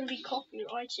is going to be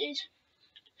copyrighted.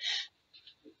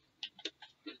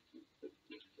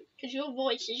 Because your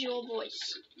voice is your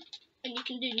voice. And you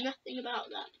can do nothing about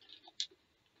that.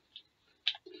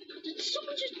 Did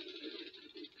someone just...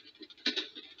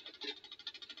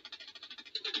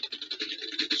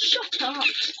 Shut up!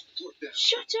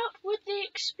 Shut up with the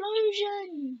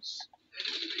explosions!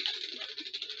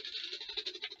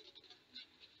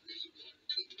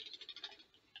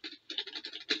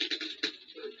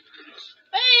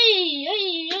 Hey!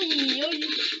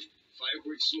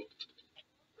 Firebreak smoke.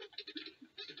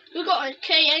 We got a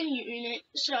KN unit,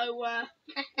 so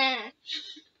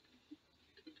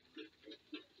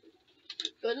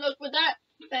good luck with that,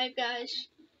 bad guys.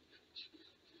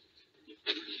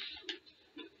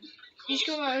 You just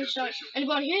come out and it's like,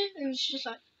 anybody here? And it's just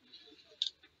like,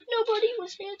 nobody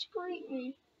was here to greet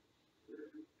me.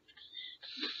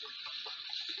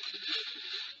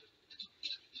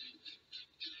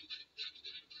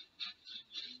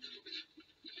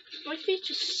 My feet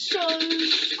are so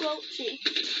squelchy.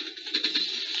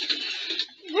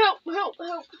 Help, help,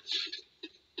 help.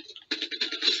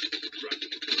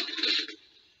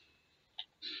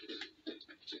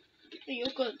 Hey, you're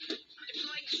good.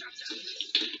 Deploying structure.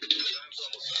 Time's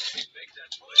almost up. Make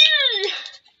that push.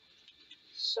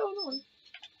 So annoying.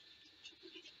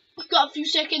 I've got a few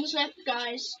seconds left,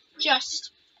 guys.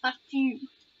 Just a few.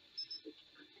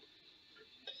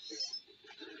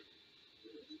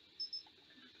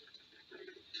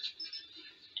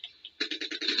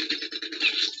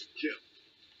 Kill.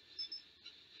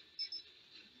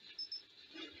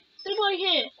 Anybody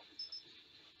here?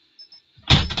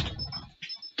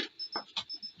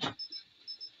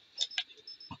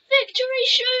 Victory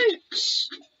shoots!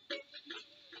 AO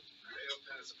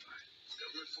pacified.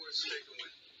 Government forces take the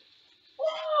win.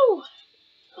 Woo!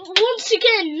 Once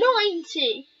again,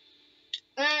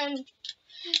 90!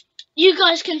 You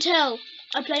guys can tell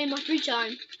I play in my free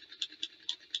time.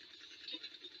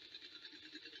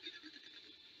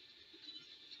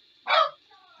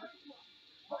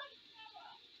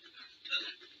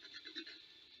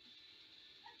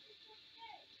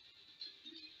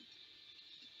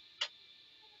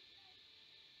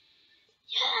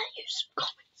 Yeah, use some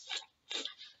common sense.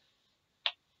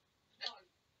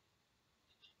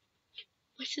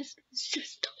 My sister's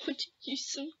just told to use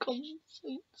some common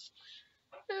sense.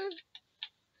 I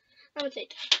would say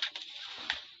that.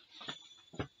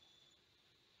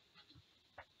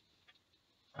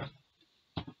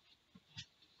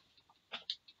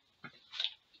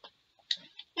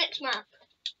 Next map.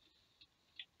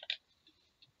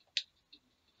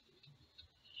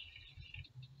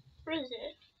 Where is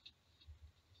it?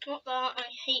 Not that, I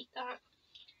hate that.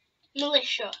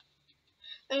 Militia.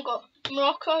 Then we've got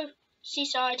Morocco,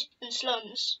 Seaside, and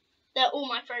Slums. They're all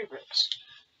my favourites.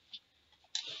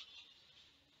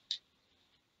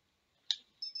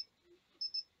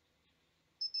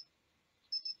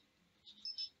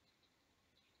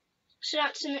 So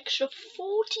that's an extra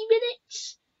 40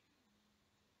 minutes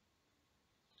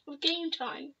of game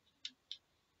time.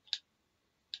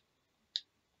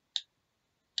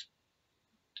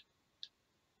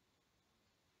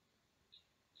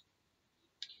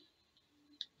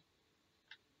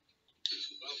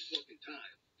 About fucking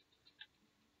time.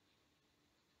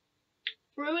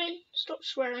 Ruin, stop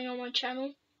swearing on my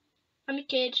channel. I'm a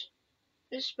kid.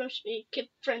 This is supposed to be a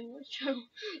kid-friendly channel.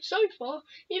 So far,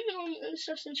 even on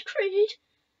Assassin's Creed,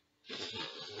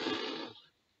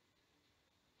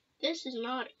 this is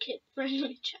not a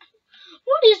kid-friendly channel.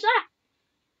 What is that?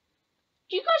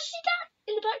 Do you guys see that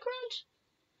in the background?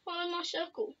 Follow my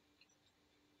circle.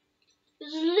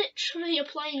 There's literally a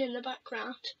plane in the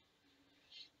background.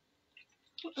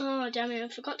 Oh damn it, I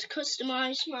forgot to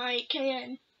customize my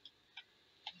KN.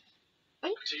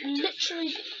 I'm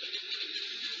literally...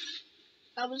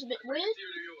 That was a bit weird.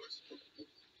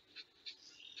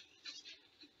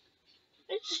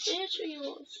 It's theatre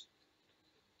yours.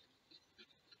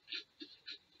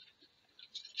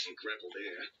 Can't grapple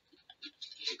there.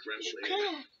 Can't grapple You there.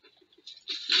 can.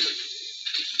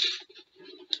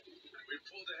 We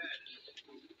pulled ahead.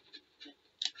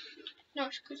 No,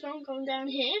 because I'm going down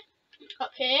here,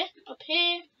 up here,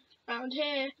 round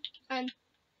here, and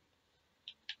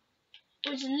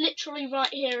was literally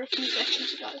right here a few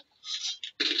seconds ago.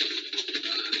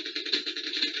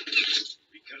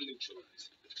 Become neutralized.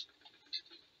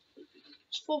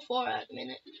 It's 4-4 at the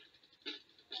minute.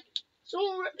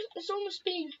 It's almost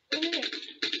been a minute.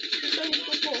 It's only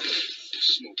 4-4.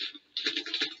 Smoke.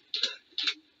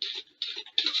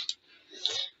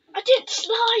 I didn't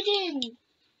slide in!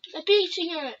 They're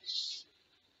beating us!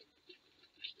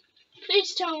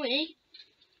 Please tell me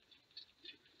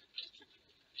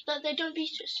that they don't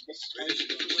beat us this time.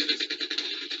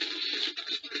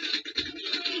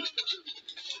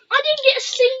 I didn't get a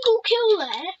single kill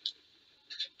there!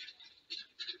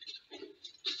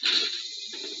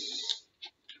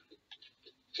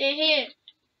 They're here.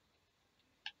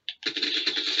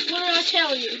 What did I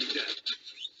tell you?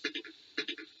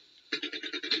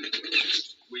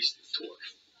 Wasted torque.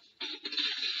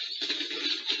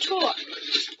 Torque.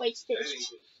 Wasted. That ain't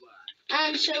gonna fly.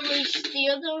 And so was the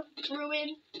other ruin.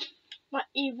 My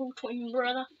evil twin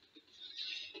brother.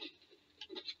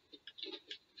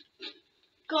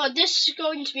 God, this is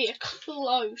going to be a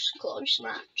close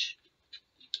match.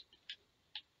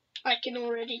 I can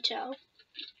already tell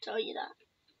you that.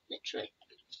 Literally.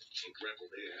 Can't grapple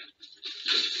there.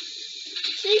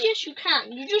 See, yes you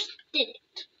can. You just did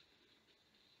it.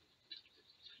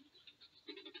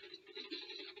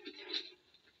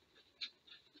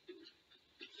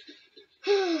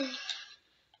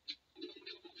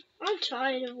 I'm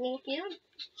tired of walking. I'm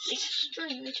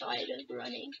extremely tired of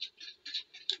running.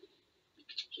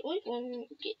 So we won't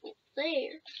get up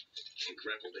there. Can't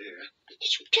grapple there.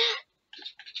 Yes, you can.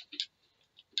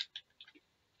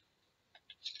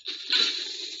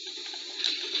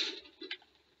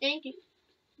 Thank you.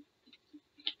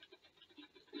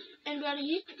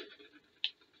 Anybody?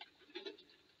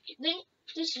 Think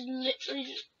this is literally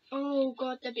just. Oh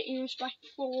god, they're beating us by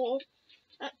 4.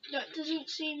 That doesn't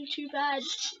seem too bad.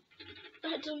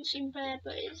 That doesn't seem bad,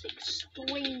 but it's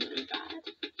extremely bad.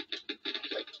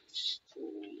 Like,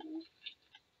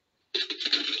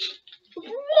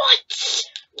 what?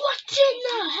 What in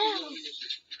the hell?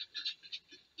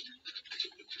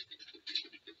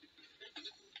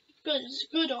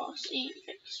 Good RC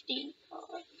 16.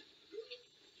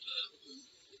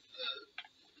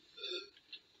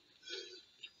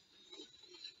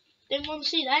 Didn't want to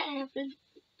see that happen.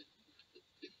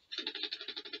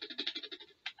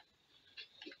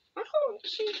 I can't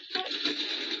see that.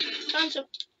 Time's up.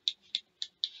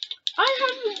 I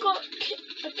haven't got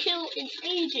a kill in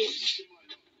ages.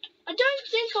 I don't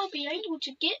think I'll be able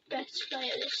to get best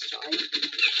player this time.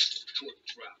 Torque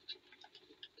dropped.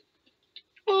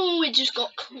 Oh, it just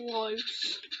got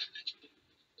close.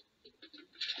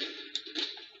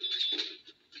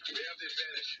 We have the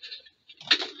advantage.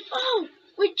 Oh,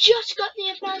 we just got the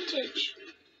advantage.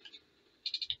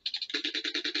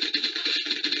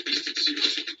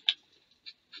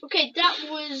 Okay, that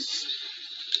was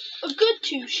a good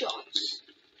 2 shots.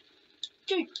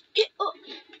 Dude, get up.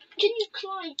 Can you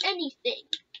climb anything?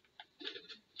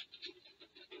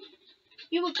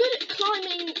 You were good at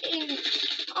climbing in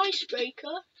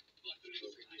Icebreaker.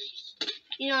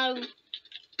 You know,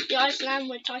 the Iceland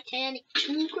where Titanic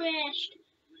 2 crashed.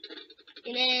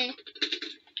 You know.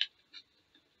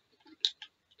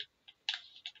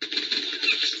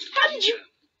 How did you...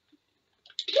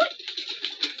 What?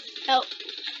 Help.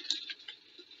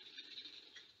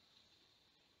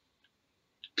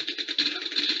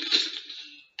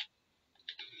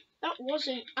 That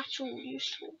wasn't at all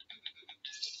useful.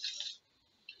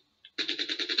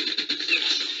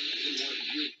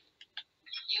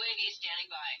 UAV standing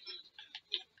by.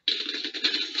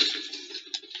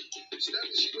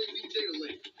 Establish UAV data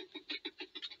link.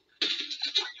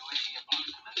 UAV above.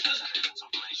 Surveillance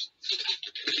operations.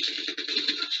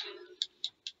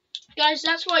 Guys,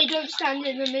 that's why you don't stand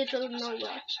in the middle of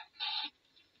nowhere.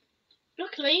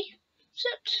 Luckily,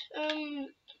 except, I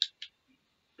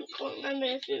can't remember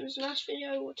if it was last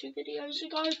video or 2 videos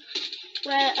ago,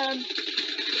 where,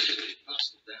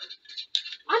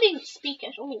 I didn't speak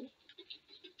at all.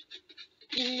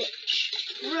 Literally.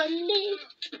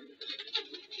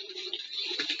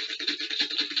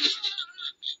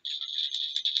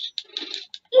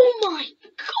 Oh my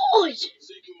god!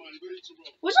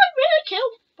 Was I really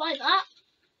killed by that?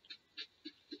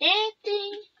 That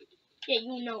thing? Yeah,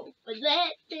 you know, but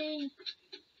that thing.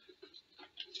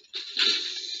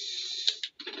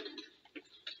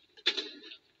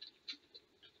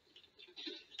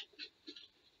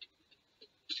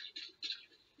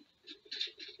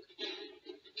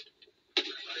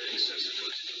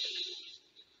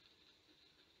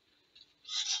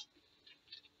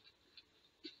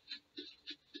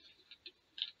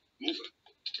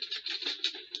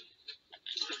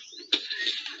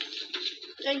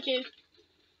 Thank you.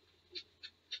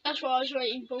 That's what I was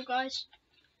waiting for, guys.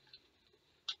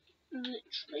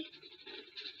 Literally.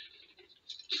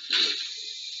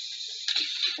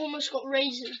 Almost got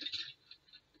raisin.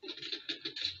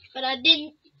 But I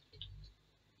didn't.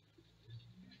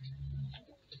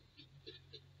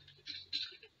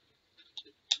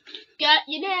 Got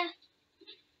you there.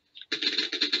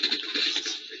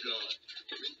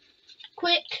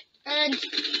 Quick and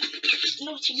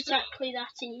not exactly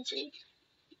that easy.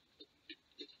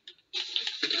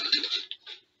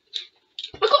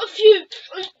 I got a few.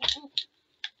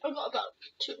 I got about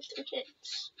 2 or 3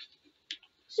 hits.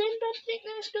 Simba, I think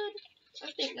that's good.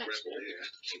 I think that's good.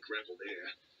 Grapple there.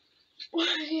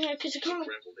 Well, yeah, because I can't.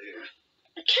 Grapple there.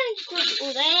 I can't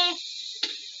grapple there.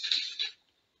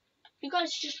 You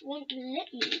guys just won't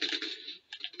let me.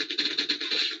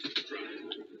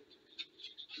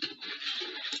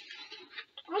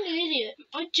 I'm an idiot.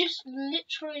 I just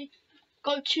literally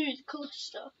go to the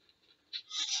cluster.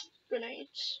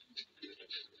 Grenades.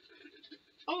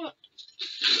 I'm a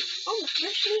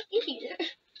freshly idiot.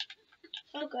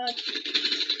 Oh god.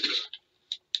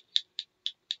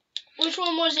 Which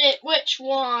one was it? Which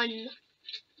one?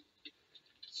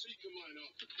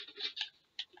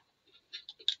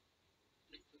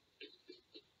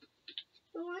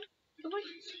 The one? The one?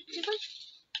 The one?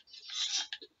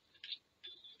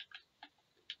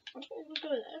 I thought we'd go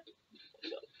there.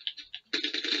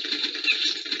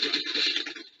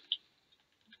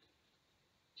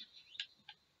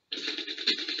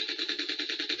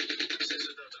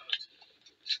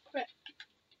 Correct.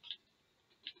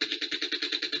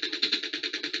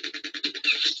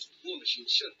 War machine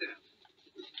shut down.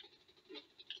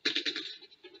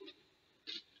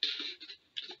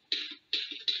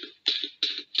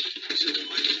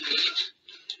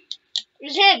 It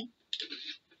was him.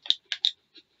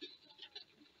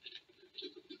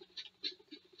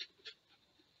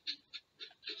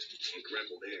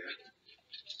 Grapple there.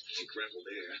 Grapple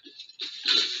there.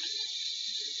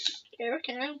 Here I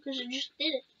can, because I just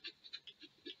did it.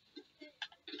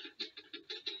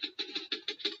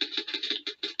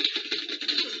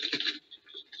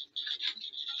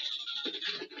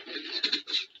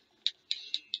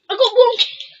 I got 1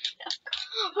 kill.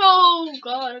 Oh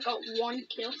god, I got 1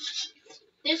 kill.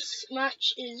 This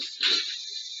match is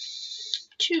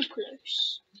too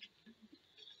close.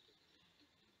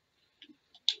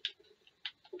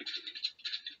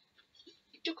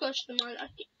 Too close to my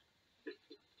liking.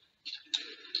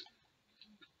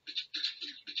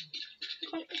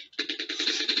 I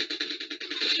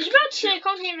was about to say I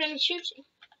can't hear any shooting.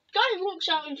 Guy walks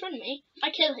out in front of me,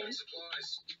 I kill him.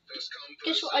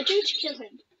 Guess what I do to kill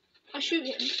him? I shoot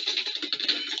him.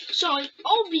 So I'm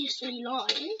obviously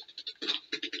lying.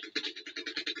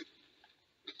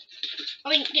 I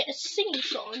mean, get a single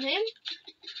shot on him.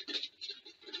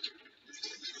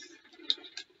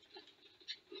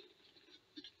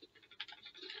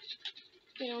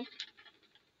 You know.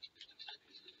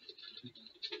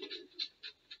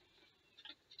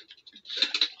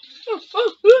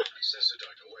 Sensor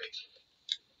doctor, wait.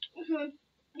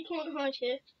 You can't hide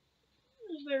here.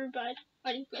 It's very bad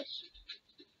hiding place.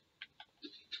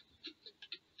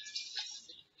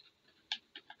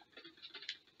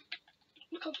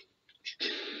 Look up.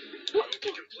 Hope you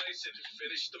can place it and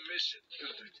finish the mission.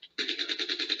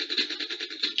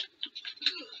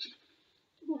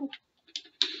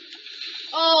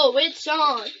 Oh, it's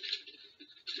on.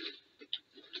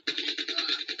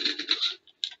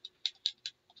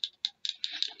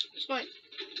 Snipe.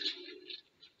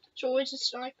 It's always a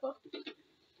sniper.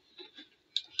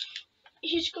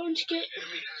 He's going to get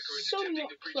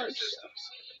somewhat closer.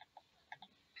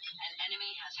 An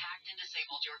enemy has hacked and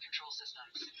disabled your control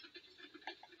systems.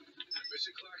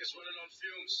 Mission clock is running on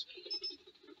fumes.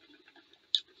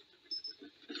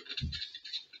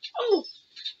 Oh!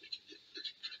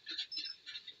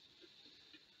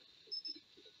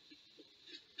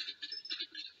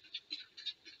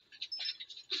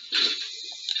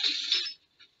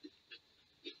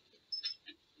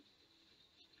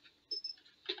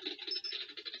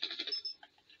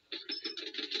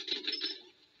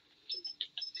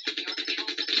 Your control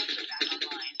systems are back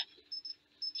online.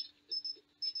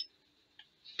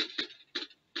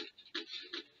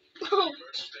 Oh!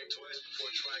 Think twice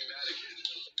before trying that again.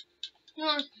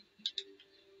 No.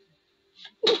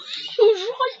 Oh, he was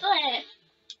right there.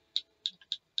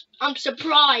 I'm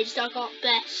surprised I got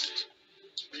best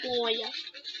for ya.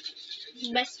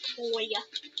 Best for ya.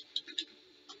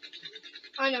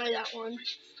 I know that one.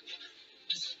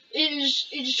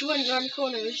 It just went around the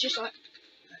corner. It was just like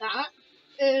that.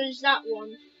 It was that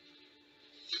one.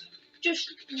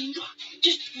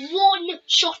 just one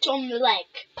shot on the leg.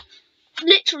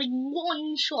 Literally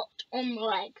one shot on the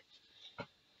leg.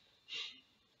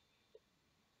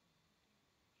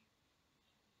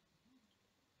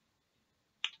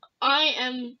 I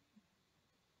am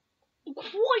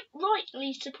quite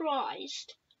rightly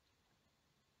surprised.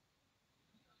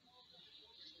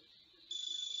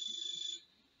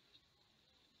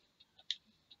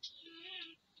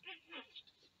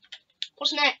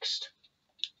 What's next?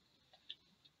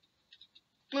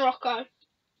 Morocco.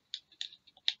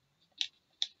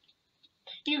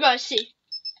 You guys see.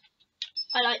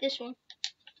 I like this one.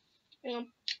 Hang on.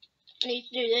 I need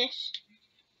to do this.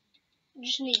 I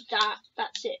just need that.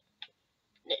 That's it.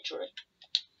 Literally.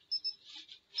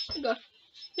 Go.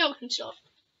 Now we can stop.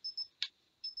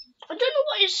 I don't know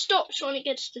why it stops when it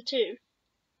gets to 2.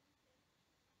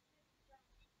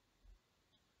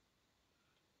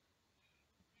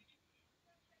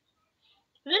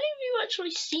 Have any of you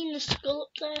actually seen the skull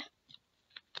up there?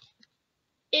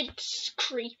 It's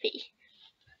creepy.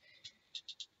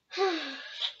 Okay.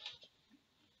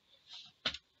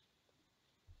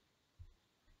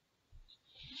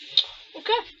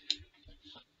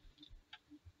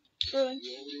 Ruin.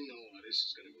 You already know how this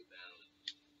is gonna go down.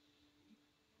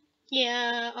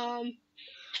 Yeah,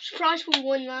 surprised we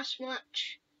won last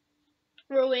match.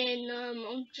 Ruin,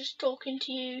 I'm just talking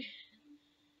to you.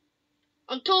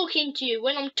 I'm talking to you.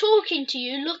 When I'm talking to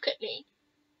you, look at me.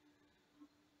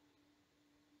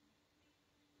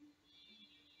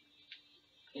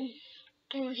 I'm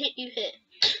gonna hit you here.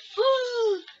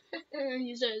 Woo!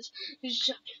 He says, these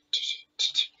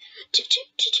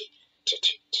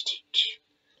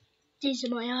are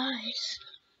my eyes.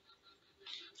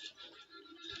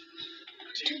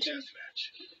 Team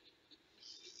deathmatch.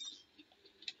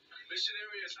 Mission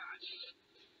area is hot.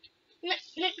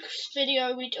 Next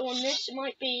video we do on this, it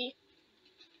might be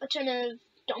a ton of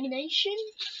domination.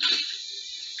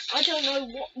 I don't know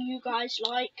what you guys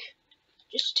like.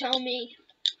 Just tell me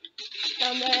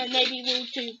down there. Maybe we'll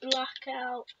do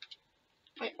blackout.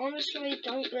 I honestly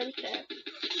don't really care.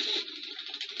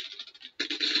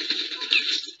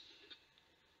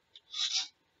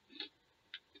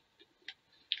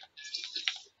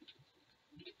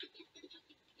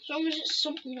 As long as it's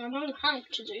something I know how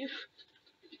to do.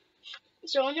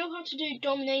 So I know how to do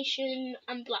domination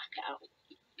and blackout.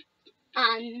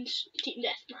 And team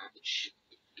deathmatch.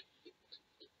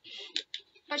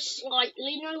 I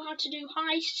slightly know how to do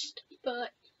heist,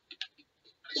 but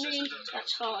to me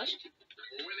that's hard.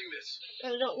 We're winning this. I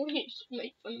don't want you to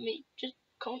make fun of me just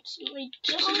constantly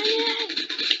dying.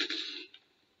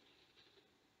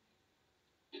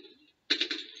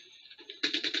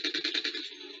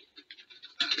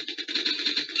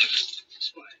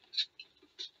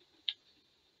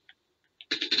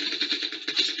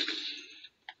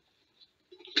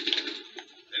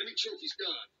 Enemy trophy's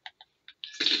gone.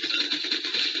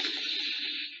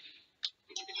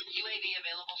 UAV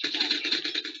available for tasking.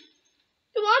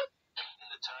 Come on. In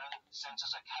return,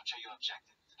 sensors are capture your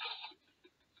objective.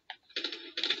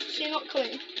 So you're not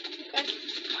coming. Okay.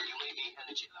 UAV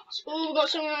energy levels. Oh, we've got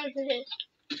someone over here.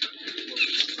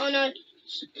 Oh no.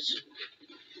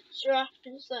 Seraph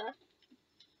is there.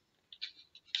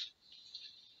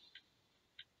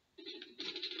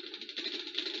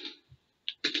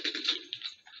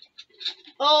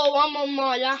 Oh, I'm on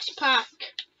my last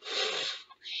pack.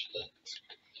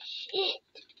 Shit.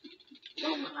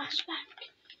 I'm on my last pack.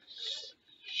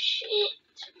 Shit.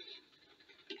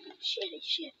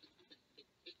 Shit.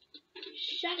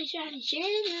 Shitty.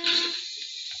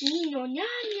 Nino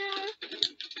Nyanya.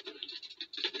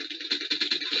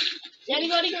 Is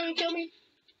anybody gonna kill me?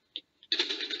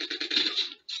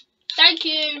 Thank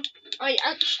you.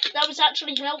 That was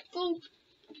actually helpful.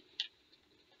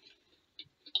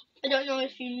 I don't know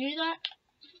if you knew that.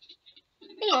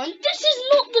 Hang on, this is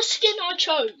not the skin I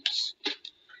chose. We've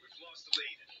lost the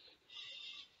lead.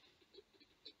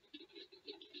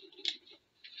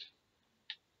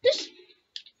 This.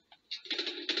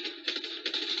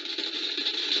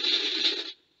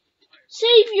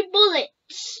 Save your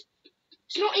bullets.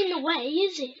 It's not in the way,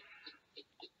 is it?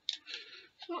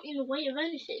 It's not in the way of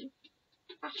anything.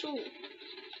 At all. We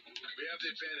have the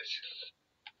advantage.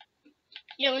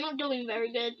 Yeah, we're not doing very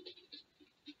good.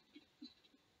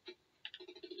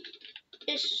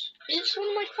 It's one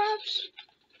of my crabs.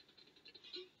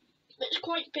 It's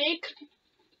quite big.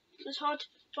 It's hard to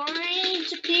find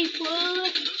people.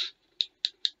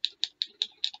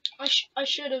 I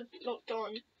should have locked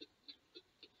on.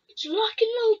 It's lock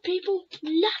and load, people.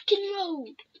 Lock and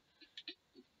load.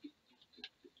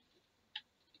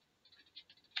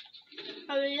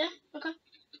 Oh yeah. Okay.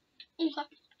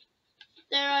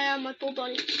 there I am, my poor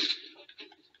body.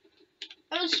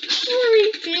 That was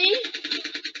creepy.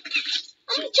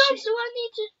 How many times do I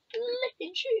need to lick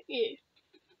and shoot you?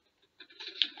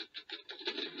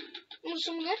 Was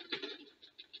someone there?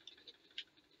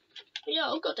 Yeah,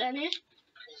 I'll go down here.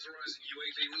 Authorizing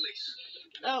UAV release.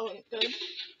 That went good.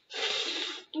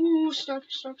 Ooh, sniper.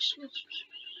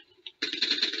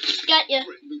 Got ya.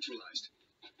 Threat neutralized.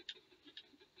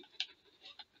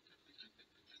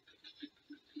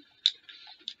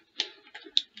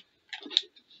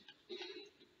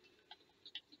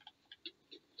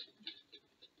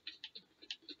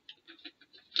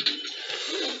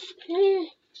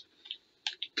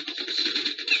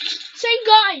 Same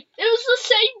guy. It was the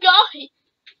same guy.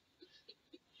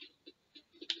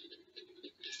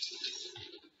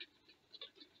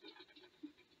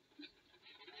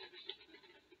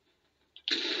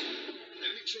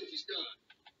 Enemy trophies gone.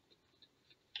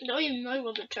 I don't even know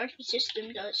what the trophy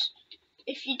system does.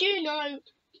 If you do know,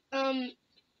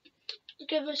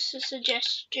 give us a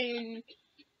suggestion,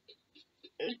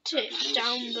 tip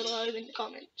down below in the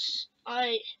comments.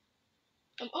 I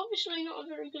am obviously not a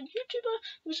very good YouTuber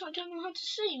because I don't know how to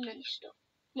say much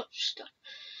stuff.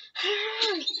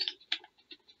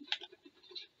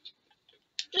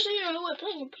 Just so you know, we're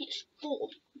playing on PS4.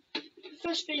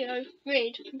 First video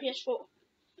made on PS4.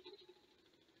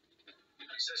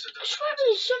 I swear there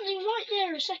was something right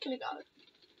there a second ago.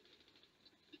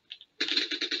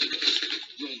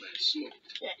 Nomad smoke.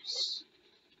 Yes.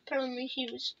 Apparently he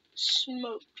was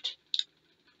smoked.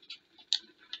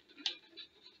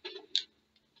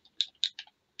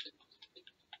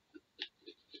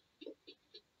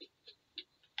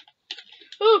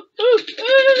 Oh!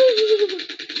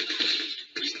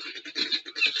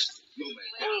 Nomad.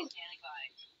 Oh!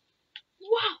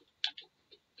 Wow!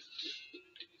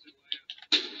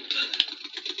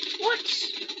 What?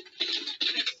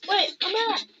 Wait, I'm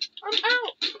out! I'm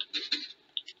out!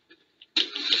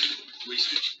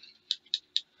 Wasted.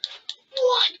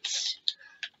 What?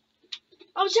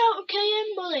 I was out of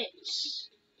KM bullets.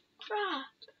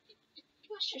 Crap.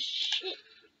 That's just shit.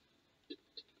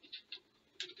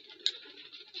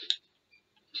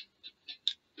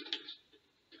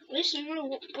 At least I know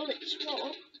what bullets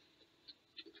for.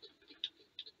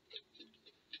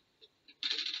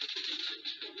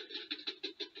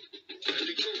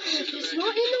 Enemy trophies If in it's the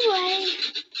not in the way,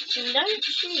 then don't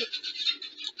shoot.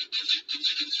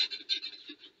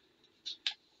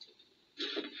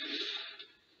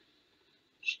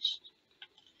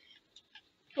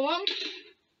 Come on.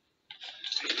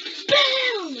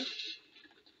 BAM! Did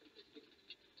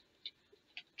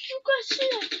you guys see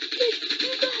that? Did you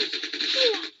guys see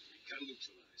that? Gun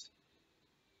neutralized.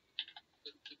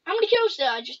 How many kills did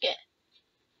I just get?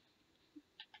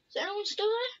 Is anyone still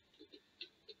there?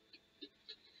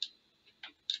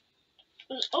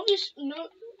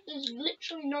 There's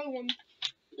literally no one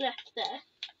left there.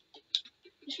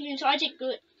 This means I did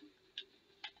good.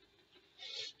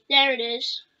 There it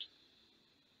is.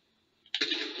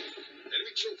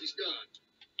 Enemy trophies gone.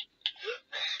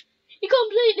 You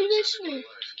completely missed me.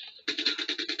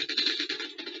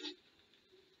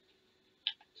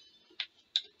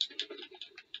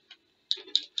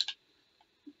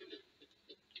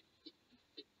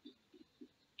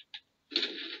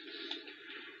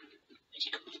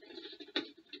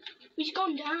 He's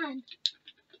gone down.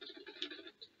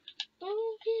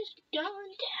 Oh, he's gone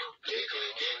down.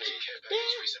 Authorizing care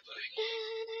package resupply.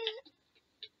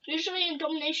 Usually in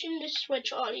domination, this is where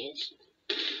Charlie is.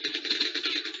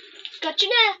 Got you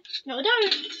now. No, I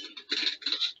don't.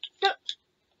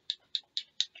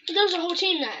 There was a whole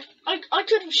team there. I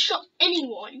could have shot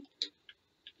anyone.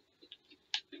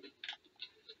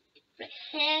 But it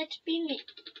had to be me.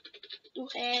 You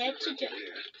had to die.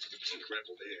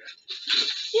 Grapple there.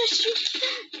 Yes, you can.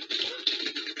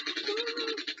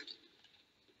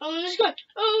 Oh, let's go.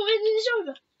 Oh, it is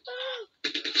over. Oh,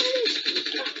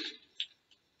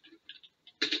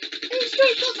 and he's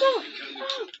straight back on.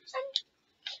 Oh,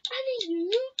 and he's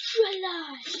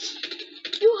neutralized.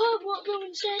 You heard what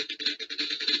Rowan said?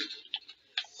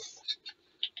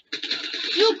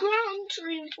 You're ground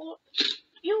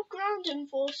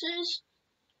enforcers.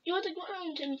 You're the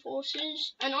ground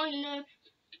enforcers, and I'm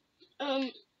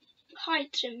the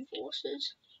height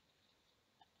enforcers.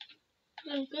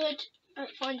 I'm good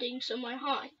at finding somewhere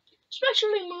high,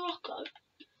 especially Morocco.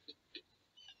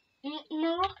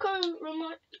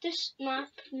 This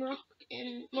map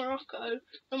in Morocco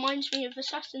reminds me of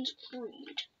Assassin's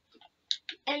Creed.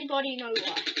 Anybody know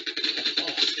why?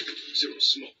 Zero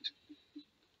smoked.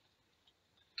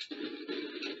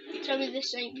 Tell me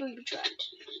this ain't booby trapped.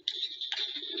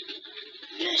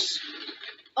 Yes.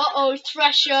 Uh-oh,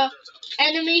 Thresher.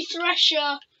 Enemy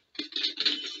Thresher.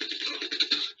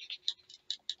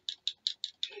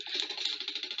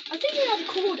 I think he had a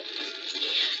cord.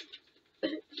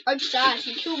 I'm sad,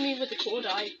 he killed me with a cord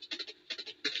eye.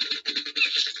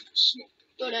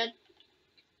 Go dead.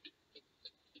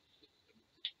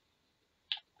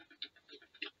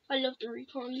 I love the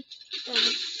recon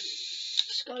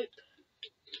scope.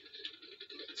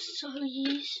 It's so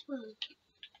useful.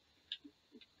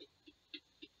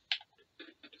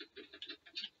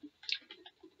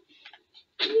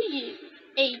 Who are you?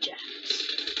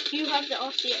 Ajax. You have the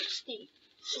RCXD,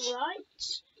 right?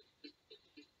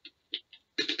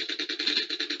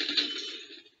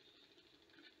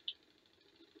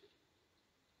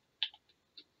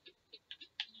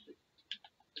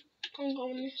 I'm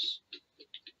going this.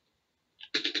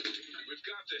 We've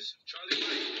got this. Charlie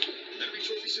Mike. Enemy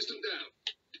trophy system down.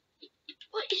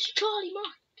 What is Charlie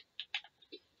Mike?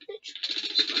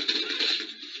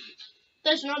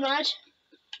 That's not bad.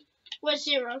 Where's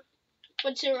Zero?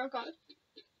 Where'd Zero go?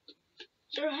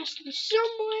 Zero has to be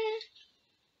somewhere.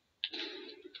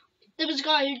 There was a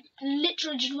guy who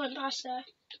literally just went past there.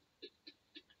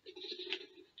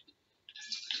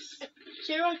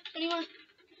 Zero? Anyone?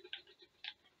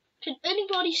 Can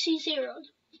anybody see Zero?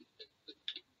 Time's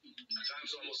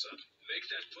almost up. Make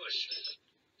that push.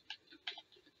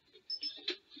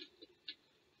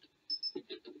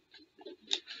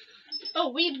 Oh,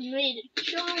 we've made a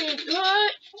giant.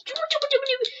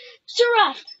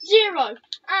 Giraffe, Zero,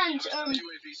 and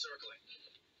UAV circling.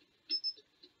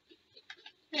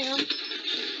 hang on.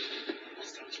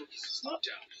 Trophy system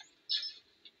down.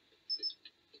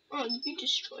 Oh, you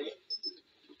destroyed it.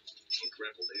 Can't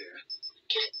grapple there.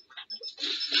 Get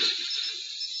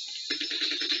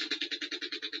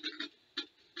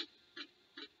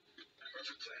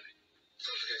Perfect planning.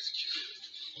 Perfect execution.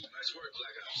 Nice work,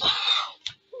 Black Ops.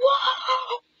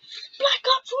 Whoa! Black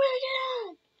Ops win again!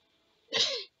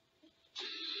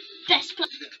 Best play.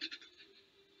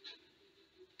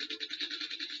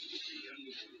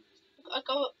 I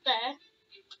go up there.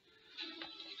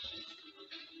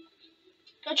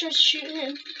 I try to shoot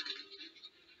him.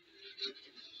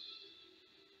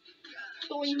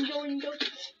 Going.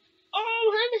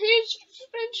 Oh, and his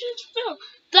suspensions fell.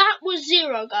 That was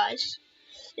Zero, guys.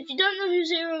 If you don't know who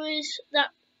Zero is,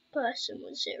 that person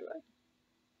was Zero.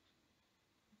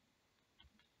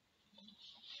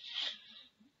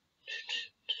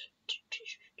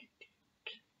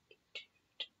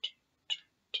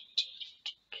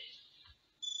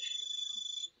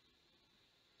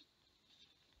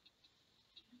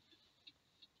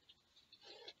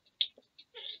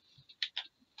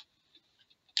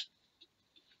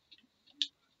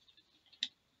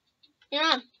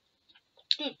 Yeah.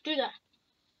 Do that.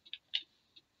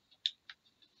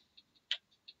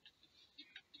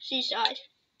 Seaside.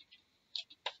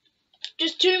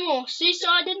 Just 2 more.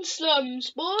 Seaside and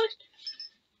slums, boys.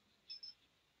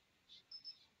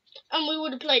 And we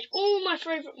would have played all my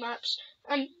favourite maps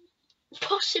and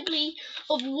possibly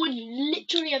have won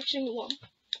literally every single one.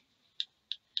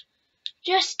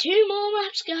 Just 2 more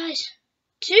maps, guys.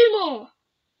 2 more.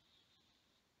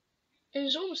 It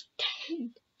was almost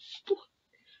 10.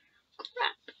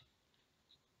 Crap.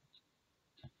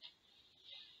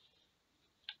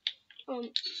 You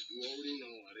already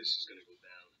know how this is gonna go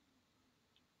down.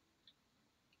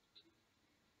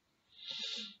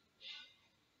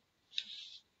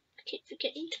 I keep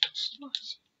forgetting to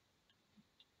customize.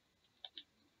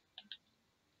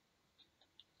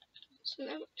 So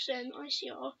now XM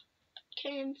ICR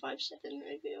KM57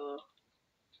 OBR.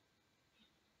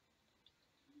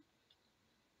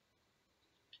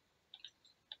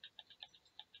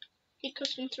 Hit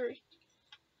custom 3.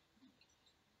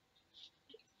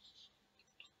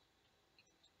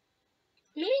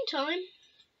 In the meantime,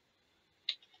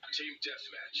 Team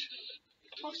deathmatch.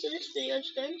 after this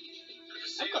video's done,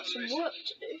 I've got some work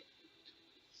to do.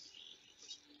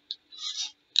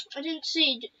 I didn't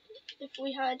see if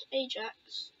we had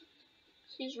Ajax.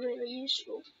 He's really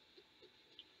useful.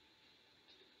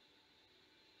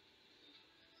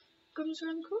 Guns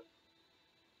Uncle?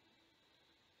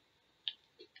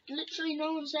 Literally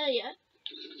no one's there yet.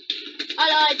 I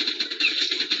lied.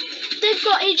 They've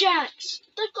got Ajax.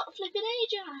 They've got flipping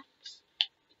Ajax.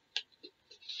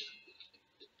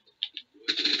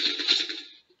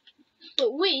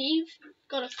 But we've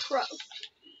got a Crow.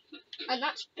 And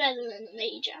that's better than an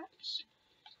Ajax.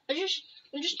 I'm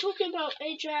just talking about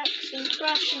Ajax and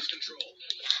Crash. And...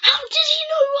 How did he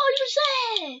know I was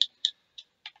there?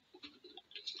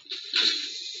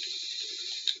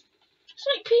 It's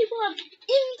like people have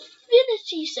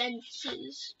infinity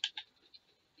senses.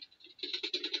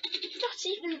 That's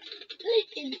That's even a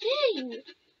flipping thing.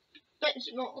 But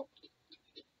it's not.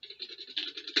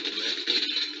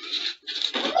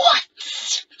 What?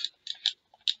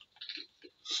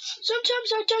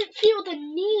 Sometimes I don't feel the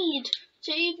need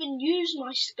to even use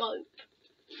my scope.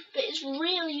 But it's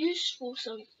really useful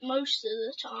most of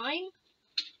the time.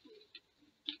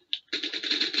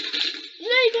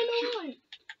 Leave him alone.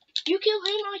 You kill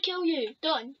him, I kill you.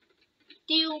 Done.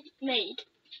 Deal made.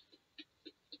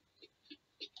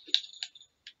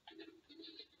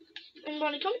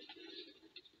 Anybody coming?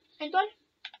 Anybody?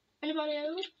 Anybody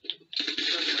over?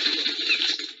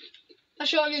 I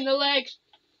shot him in the legs.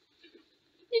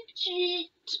 Legit.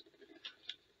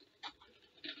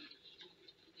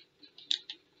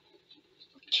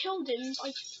 I killed him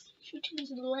by shooting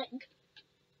his leg.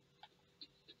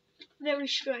 Very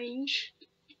strange.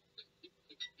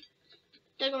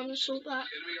 They're gonna assault that.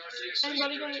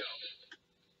 Anybody going?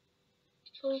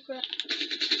 Oh crap.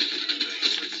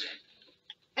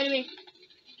 Enemy.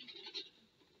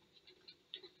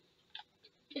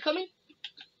 You coming?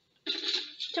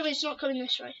 Tell me it's not coming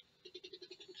this way.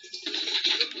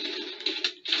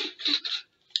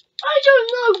 I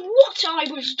don't know what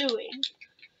I was doing.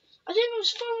 I think I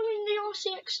was following the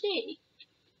RCXD.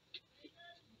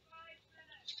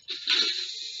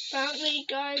 Apparently,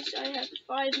 guys, I have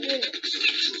 5 minutes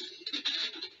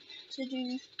to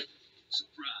do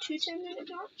 2 10-minute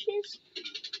matches.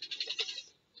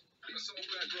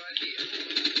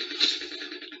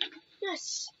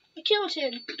 Yes, I killed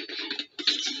him.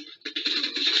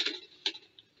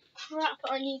 Crap,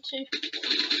 I need to.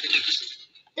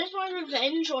 That's my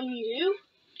revenge on you.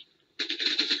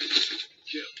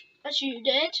 As you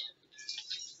did.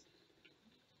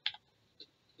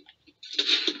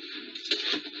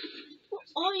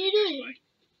 What are you doing?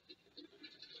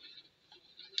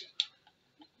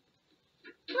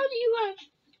 How do you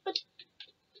have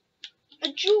a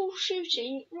dual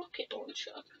shooting rocket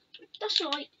launcher? That's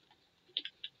like.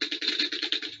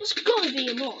 That's gotta be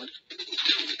a mod.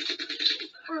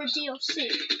 Or a DLC.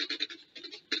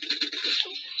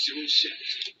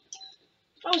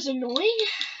 That was annoying.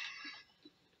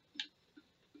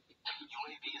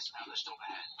 UAV established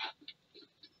overhead.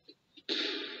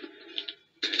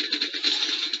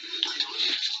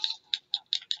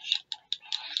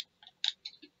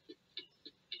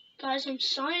 Guys, I'm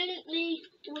silently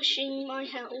wishing my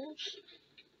health.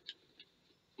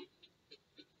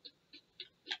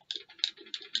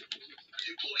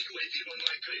 Deploy UAV on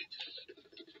my grid.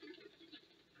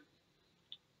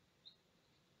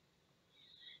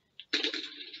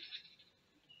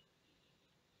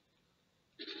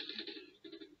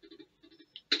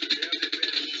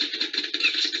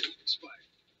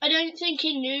 I don't think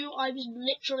he knew I was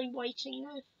literally waiting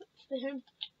there for him.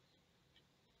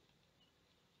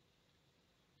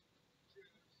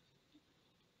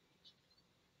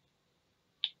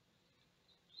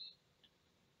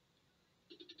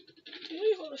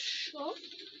 You got a shot.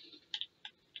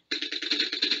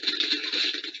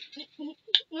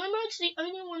 My mic's the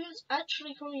only one that's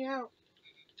actually coming out.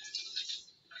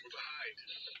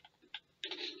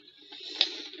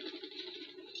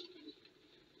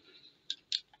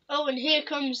 Oh, and here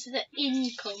comes the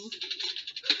income.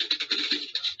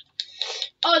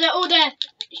 Oh, they're all there.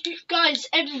 Guys,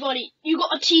 everybody, you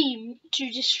got a team to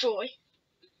destroy.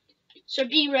 So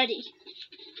be ready.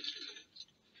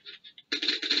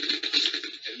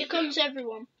 Here comes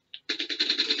everyone.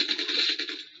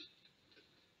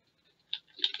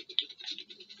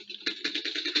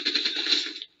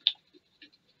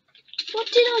 What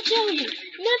did I tell you?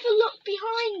 Never look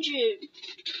behind you.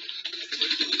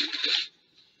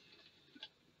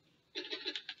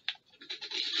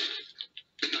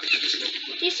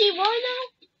 Do you see why now?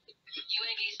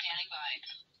 UAV standing by.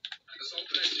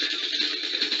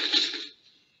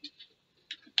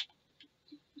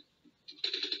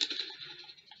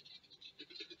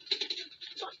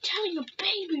 It's like telling a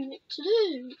baby what to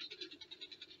do.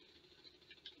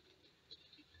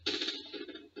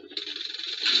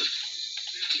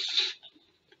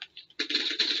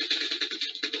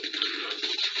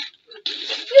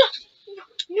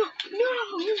 No, no,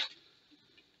 no.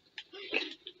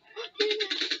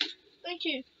 Thank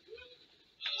you.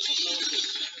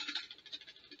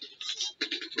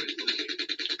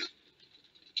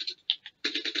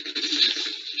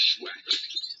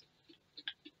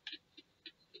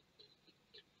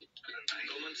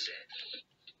 Moment set.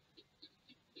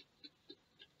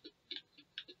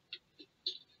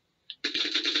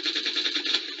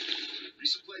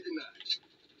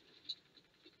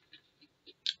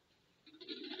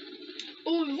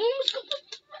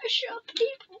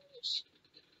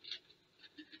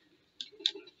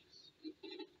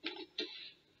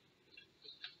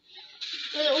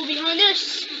 They're all behind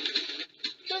us.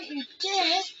 Don't you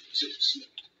dare.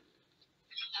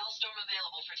 Hellstorm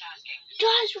available for tasking.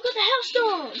 Guys, we've got the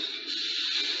Hellstorm.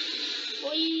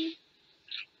 Boy.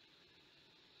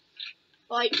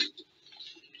 Right. 3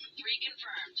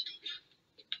 confirmed.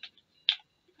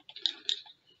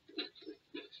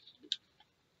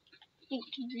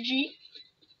 G.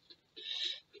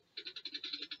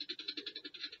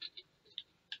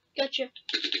 Gotcha.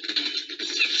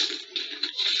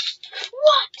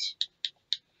 What?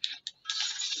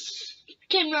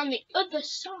 Came around the other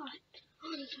side.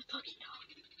 Oh, there's a fucking dog.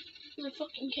 There's a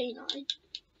fucking canine.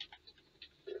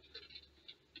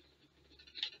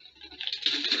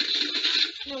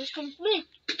 No, he's coming for me.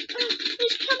 Oh,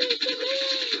 he's coming for me.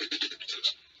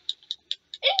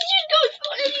 He didn't go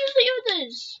for any of the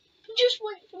others. He just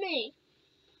went for me.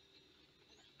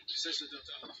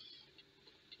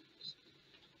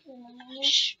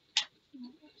 Shh.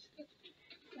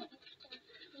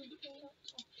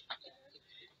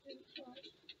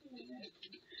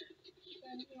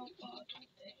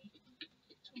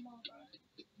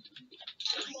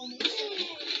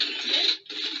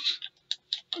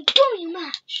 I'm doing a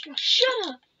match. Now shut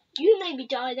up. You made me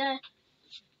die there.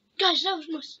 Guys, that was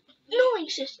my annoying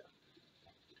sister.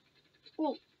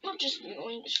 Well, not just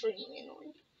annoying, it's really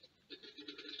annoying.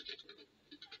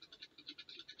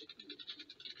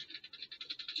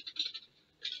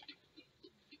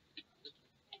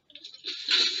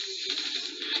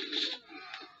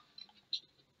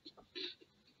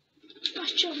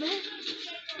 Nice job, man.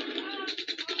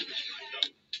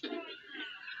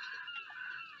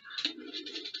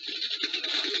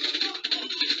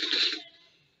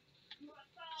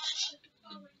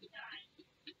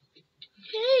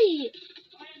 Hey!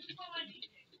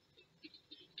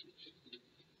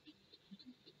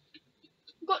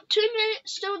 We've got 2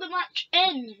 minutes till the match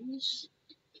ends.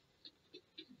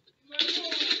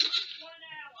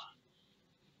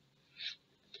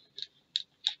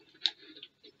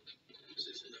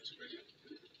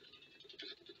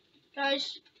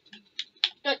 Guys,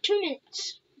 got 2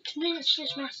 minutes. 2 minutes to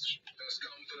this match.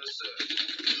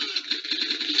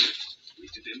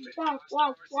 Wow,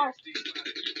 wow, wow.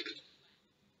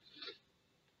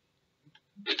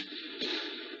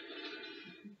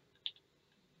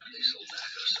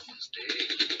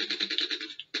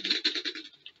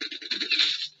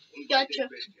 Gotcha.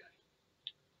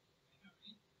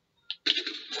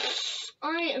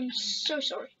 I am so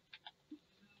sorry.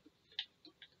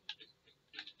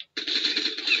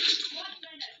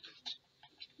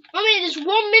 I mean, there's 1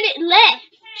 minute left.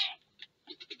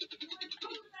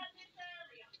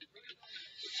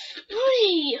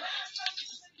 Oi.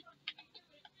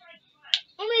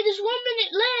 I mean, there's 1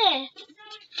 minute left.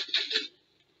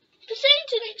 This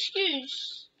ain't an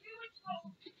excuse.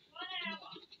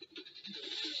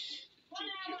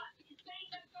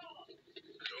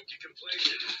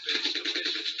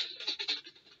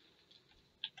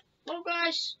 Well,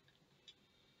 guys,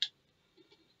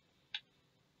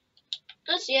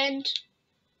 that's the end.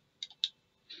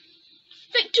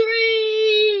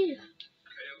 Victory!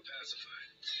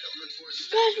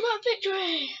 Guys, we got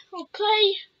victory. We'll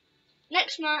play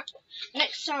next map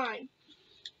next time.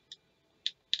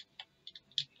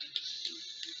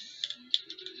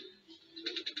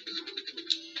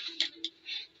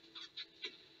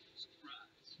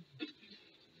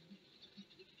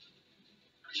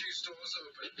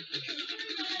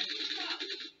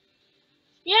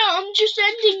 Yeah, I'm just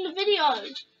ending the video.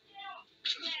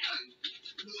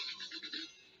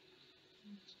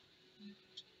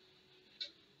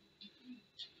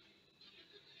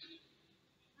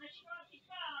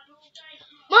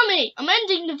 Mummy, I'm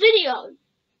ending the video.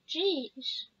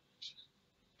 Jeez.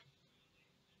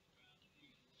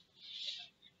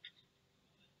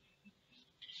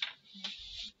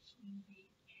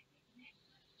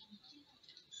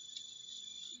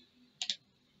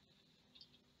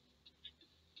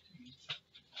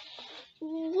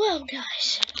 Well,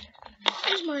 guys,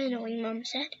 as my annoying mum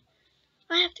said,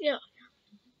 I have to go.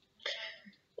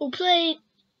 We'll play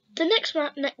the next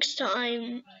map next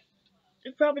time.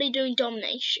 We're probably doing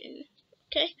domination.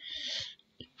 Okay?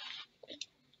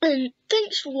 And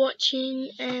thanks for watching,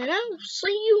 and I'll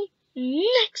see you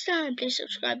next time. Please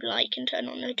subscribe, like, and turn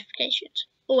on notifications.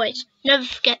 Always. Never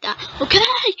forget that. Okay?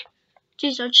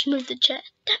 Jeez, I just moved the chair.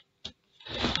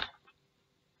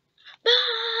 Bye!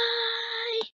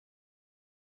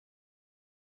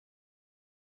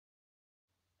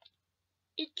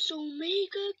 It's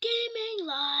Omega Gaming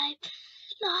Live.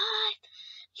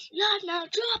 Live now,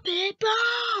 drop it,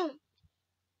 boom!